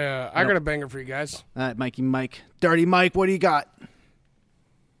 I got a banger for you guys. All right, Mikey Mike. Dirty Mike, what do you got?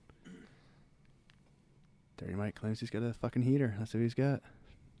 Dirty Mike claims he's got a fucking heater. That's what he's got.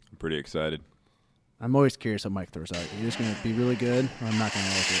 I'm pretty excited. I'm always curious what Mike throws out. You're just going to be really good, or I'm not going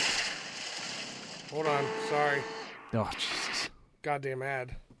to like it. Hold on. Sorry. Oh, Jesus. Goddamn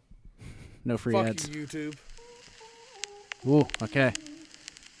ad. No free Fuck ads. you, YouTube. Ooh, okay.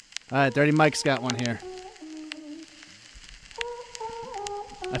 All right, Dirty Mike's got one here.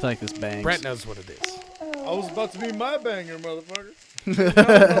 I feel like this bangs. Brett knows what it is. I was about to be my banger, motherfucker.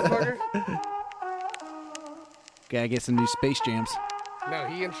 Gotta get some new Space Jams. No,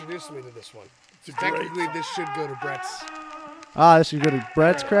 he introduced me to this one. It's Technically, this should go to Brett's. Ah, this should go to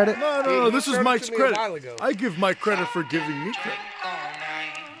Brett's credit. No, He this is showed it Mike's to me a while credit. ago. I give Mike credit for giving me credit.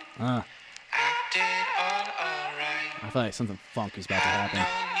 I feel like something funky's about to happen.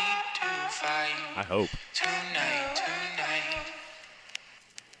 I hope.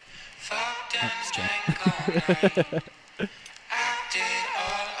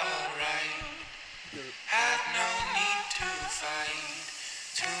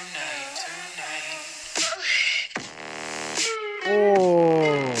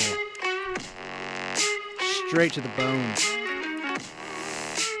 Oh, straight to the bone.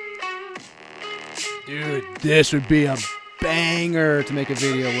 Dude, this would be a banger to make a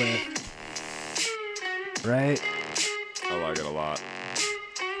video with. Right? I like it a lot.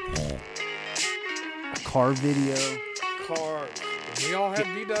 A car video. Car. We all have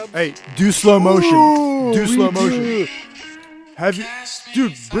V-dubs. Hey, do slow motion. Ooh, do slow we motion. do. Have you,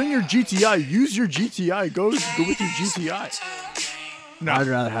 dude? Bring your GTI. Use your GTI. Go with your GTI. No, I'd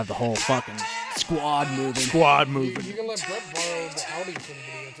rather have the whole fucking squad moving. squad You moving. can let Brett borrow the Audi for the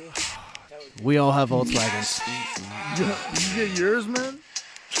video, too. We all have Volkswagens. You get yours, man.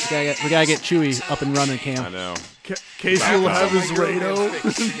 We gotta get Chewy up and running, I Cam. know. Casey will have his radio.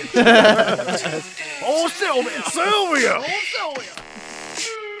 Oh, Sylvia! Sylvia!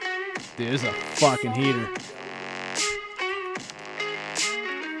 Dude, this is a fucking heater.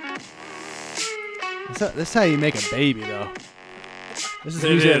 This is how you make a baby, though. This is It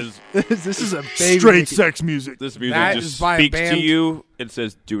music. is. This is a baby. Straight making- sex music. This music That just is by a speaks to band- you. It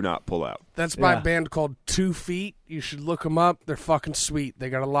says, "Do not pull out." That's by Yeah. a band called 2 Feet. You should look them up. They're fucking sweet. They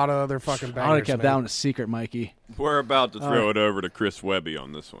got a lot of other fucking I would bangers. have kept man. that one a secret, Mikey. We're about to throw it over to Chris Webby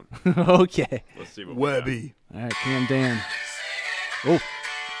on this one. Okay. Let's see what we got. Webby. All right, Cam Dan. Oh.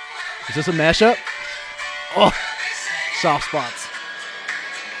 Is this a mashup? Oh. Soft spots.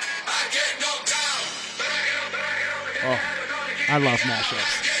 Oh. I love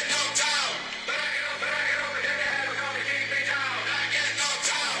mashups.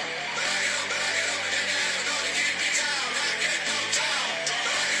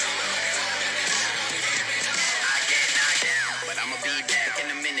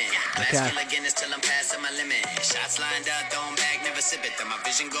 Okay. Till I'm passing my limit. Shots lined up, throwing back, never sip it. Then my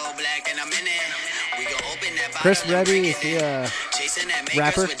vision go black and I'm in it. We go open that Chris bottle and Reddy, break is it he in. a Chasing that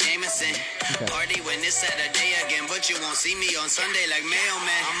rapper? makers with Jameson. Okay. Party when it's Saturday again, but you won't see me on Sunday like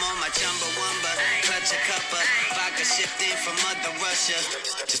mailman. I'm on my Chumbawamba, clutch a cuppa, vodka shifting from Mother Russia.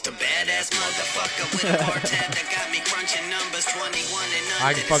 Just a badass motherfucker with a bartender that got me crunching numbers 21 and under.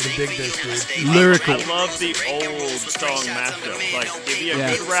 I can fucking dig this, dude. Lyrical. I love the old song mashups. Like, give me a Yeah.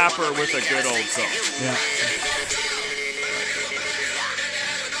 good rapper with a good old song. Yeah.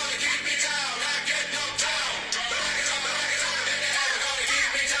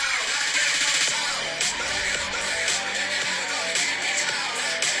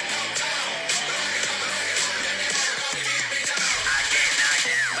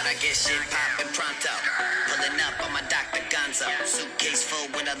 But I get shit poppin' pronto. Pulling up on my Dr. Gonzo. Suitcase full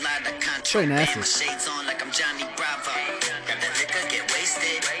with a lot of content. Pretty nasty. Shades on like I'm Johnny Bravo. Got the liquor, get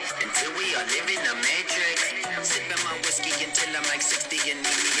wasted until we all live in the matrix. Sipping my whiskey until I'm like 60 and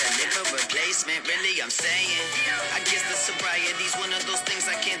need me a liver replacement. Really, I'm saying. I guess the sobriety's one of those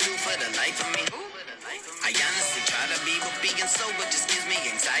things I can't do for the life of me. I honestly try to be, but being sober just gives me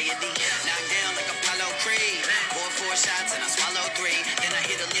anxiety. Knocked down like Apollo Creed. Pour 4 shots and I swallow 3. Then I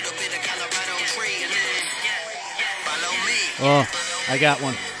hit a little bit of Colorado tree and then follow me. Oh, I got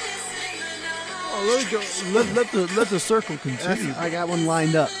one. Oh, let it go. Let the circle continue. I got one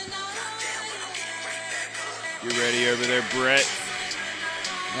lined up. You ready over there, Brett?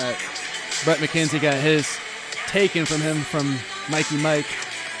 All right. Brett McKenzie got his taken from him from Mikey Mike.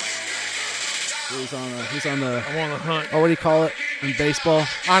 He's on the. I'm on the hunt. Oh, what do you call it in baseball?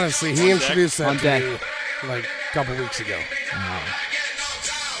 Honestly, he introduced On that deck. to me like a couple weeks ago.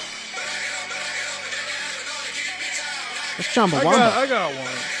 It's Chumbawamba. I got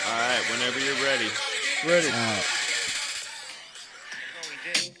one. All right, whenever you're ready. Ready.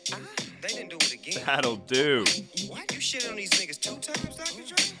 They didn't do it again. That'll do. What? You shit on these niggas 2 times, Dr.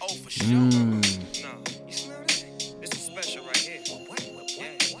 Dre? Oh, for sure. No. You smell that? This is special right here. What?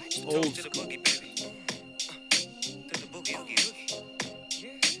 Yeah. Old Toast to the boogie, baby. To the boogie, oogie.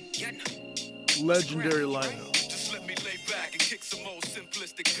 Yeah. Legendary lineup. Just let me lay back and kick some old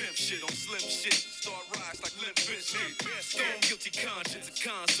simplistic pimp shit on slim shit. Start rise like Limp Bizkit. Stone guilty conscience at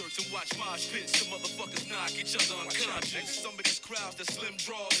concerts and watch mosh pits. Some motherfuckers knock each other unconscious. Some of these crowds that slim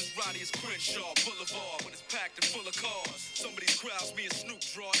draws as rowdy as Crenshaw Boulevard when it's packed and full of cars. Some of these crowds me and Snoop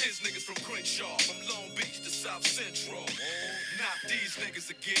draw is niggas from Crenshaw, from Long Beach to South Central. Not these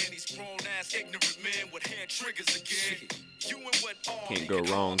niggas again. These grown ass ignorant men with hair triggers again. You and what all Can't go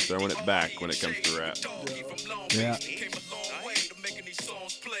wrong throwing it back when it comes to rap. Yeah. Came a long way to making these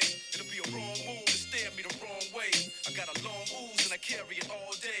songs play. It'll be a wrong move to stare me the wrong way. I got a long ooze and I carry it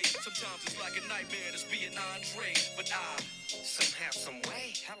all day. Sometimes it's like a nightmare to be an Andre, but I Somehow, some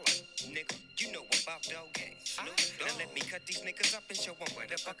way. Hello, nigga. You know about dog games. Now let me cut these niggas up and show them where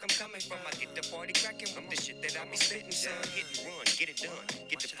the fuck I'm coming from. I get the party cracking with the shit that I be spitting, son. Hit and run, get it done.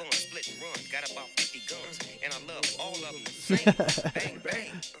 Get the fun, split and run. Got about 50 guns, and I love all of them the same. Bang,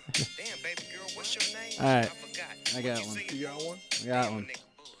 bang. Damn, baby girl, what's your name? All right. I forgot. I got one. You got one? I got one.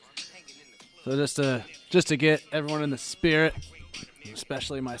 So just to get everyone in the spirit,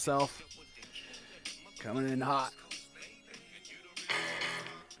 especially myself, coming in hot.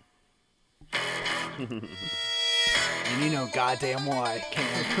 And you know goddamn why, Cam.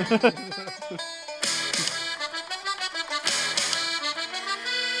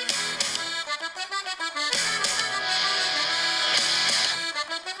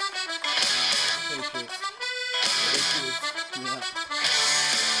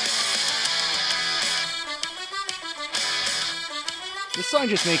 This song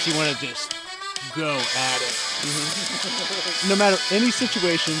just makes you want to just go at it. No matter any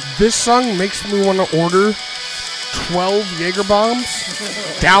situation. This song makes me want to order 12 Jaeger bombs,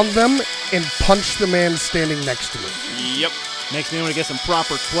 down them, and punch the man standing next to me. Yep. Makes me want to get some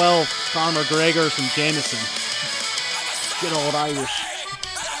proper 12 Conor McGregor, some Jameson. Good old Irish.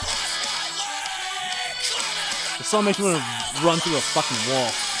 This song makes me want to run through a fucking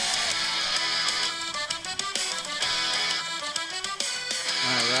wall.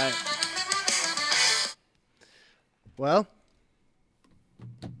 All right. Well,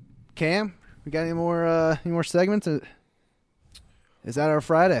 Cam, we got any more segments? Is that our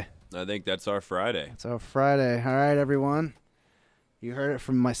Friday? I think that's our Friday. It's our Friday. All right, everyone. You heard it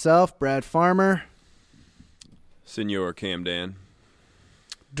from myself, Brad Farmer. Senor Cam Dan.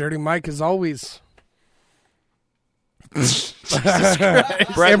 Dirty Mike, as always. Brett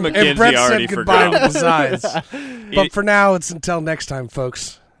And McKenzie Brett already said goodbye forgot. with his eyes. But for now, it's until next time,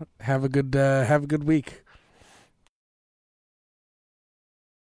 folks. Have a good week.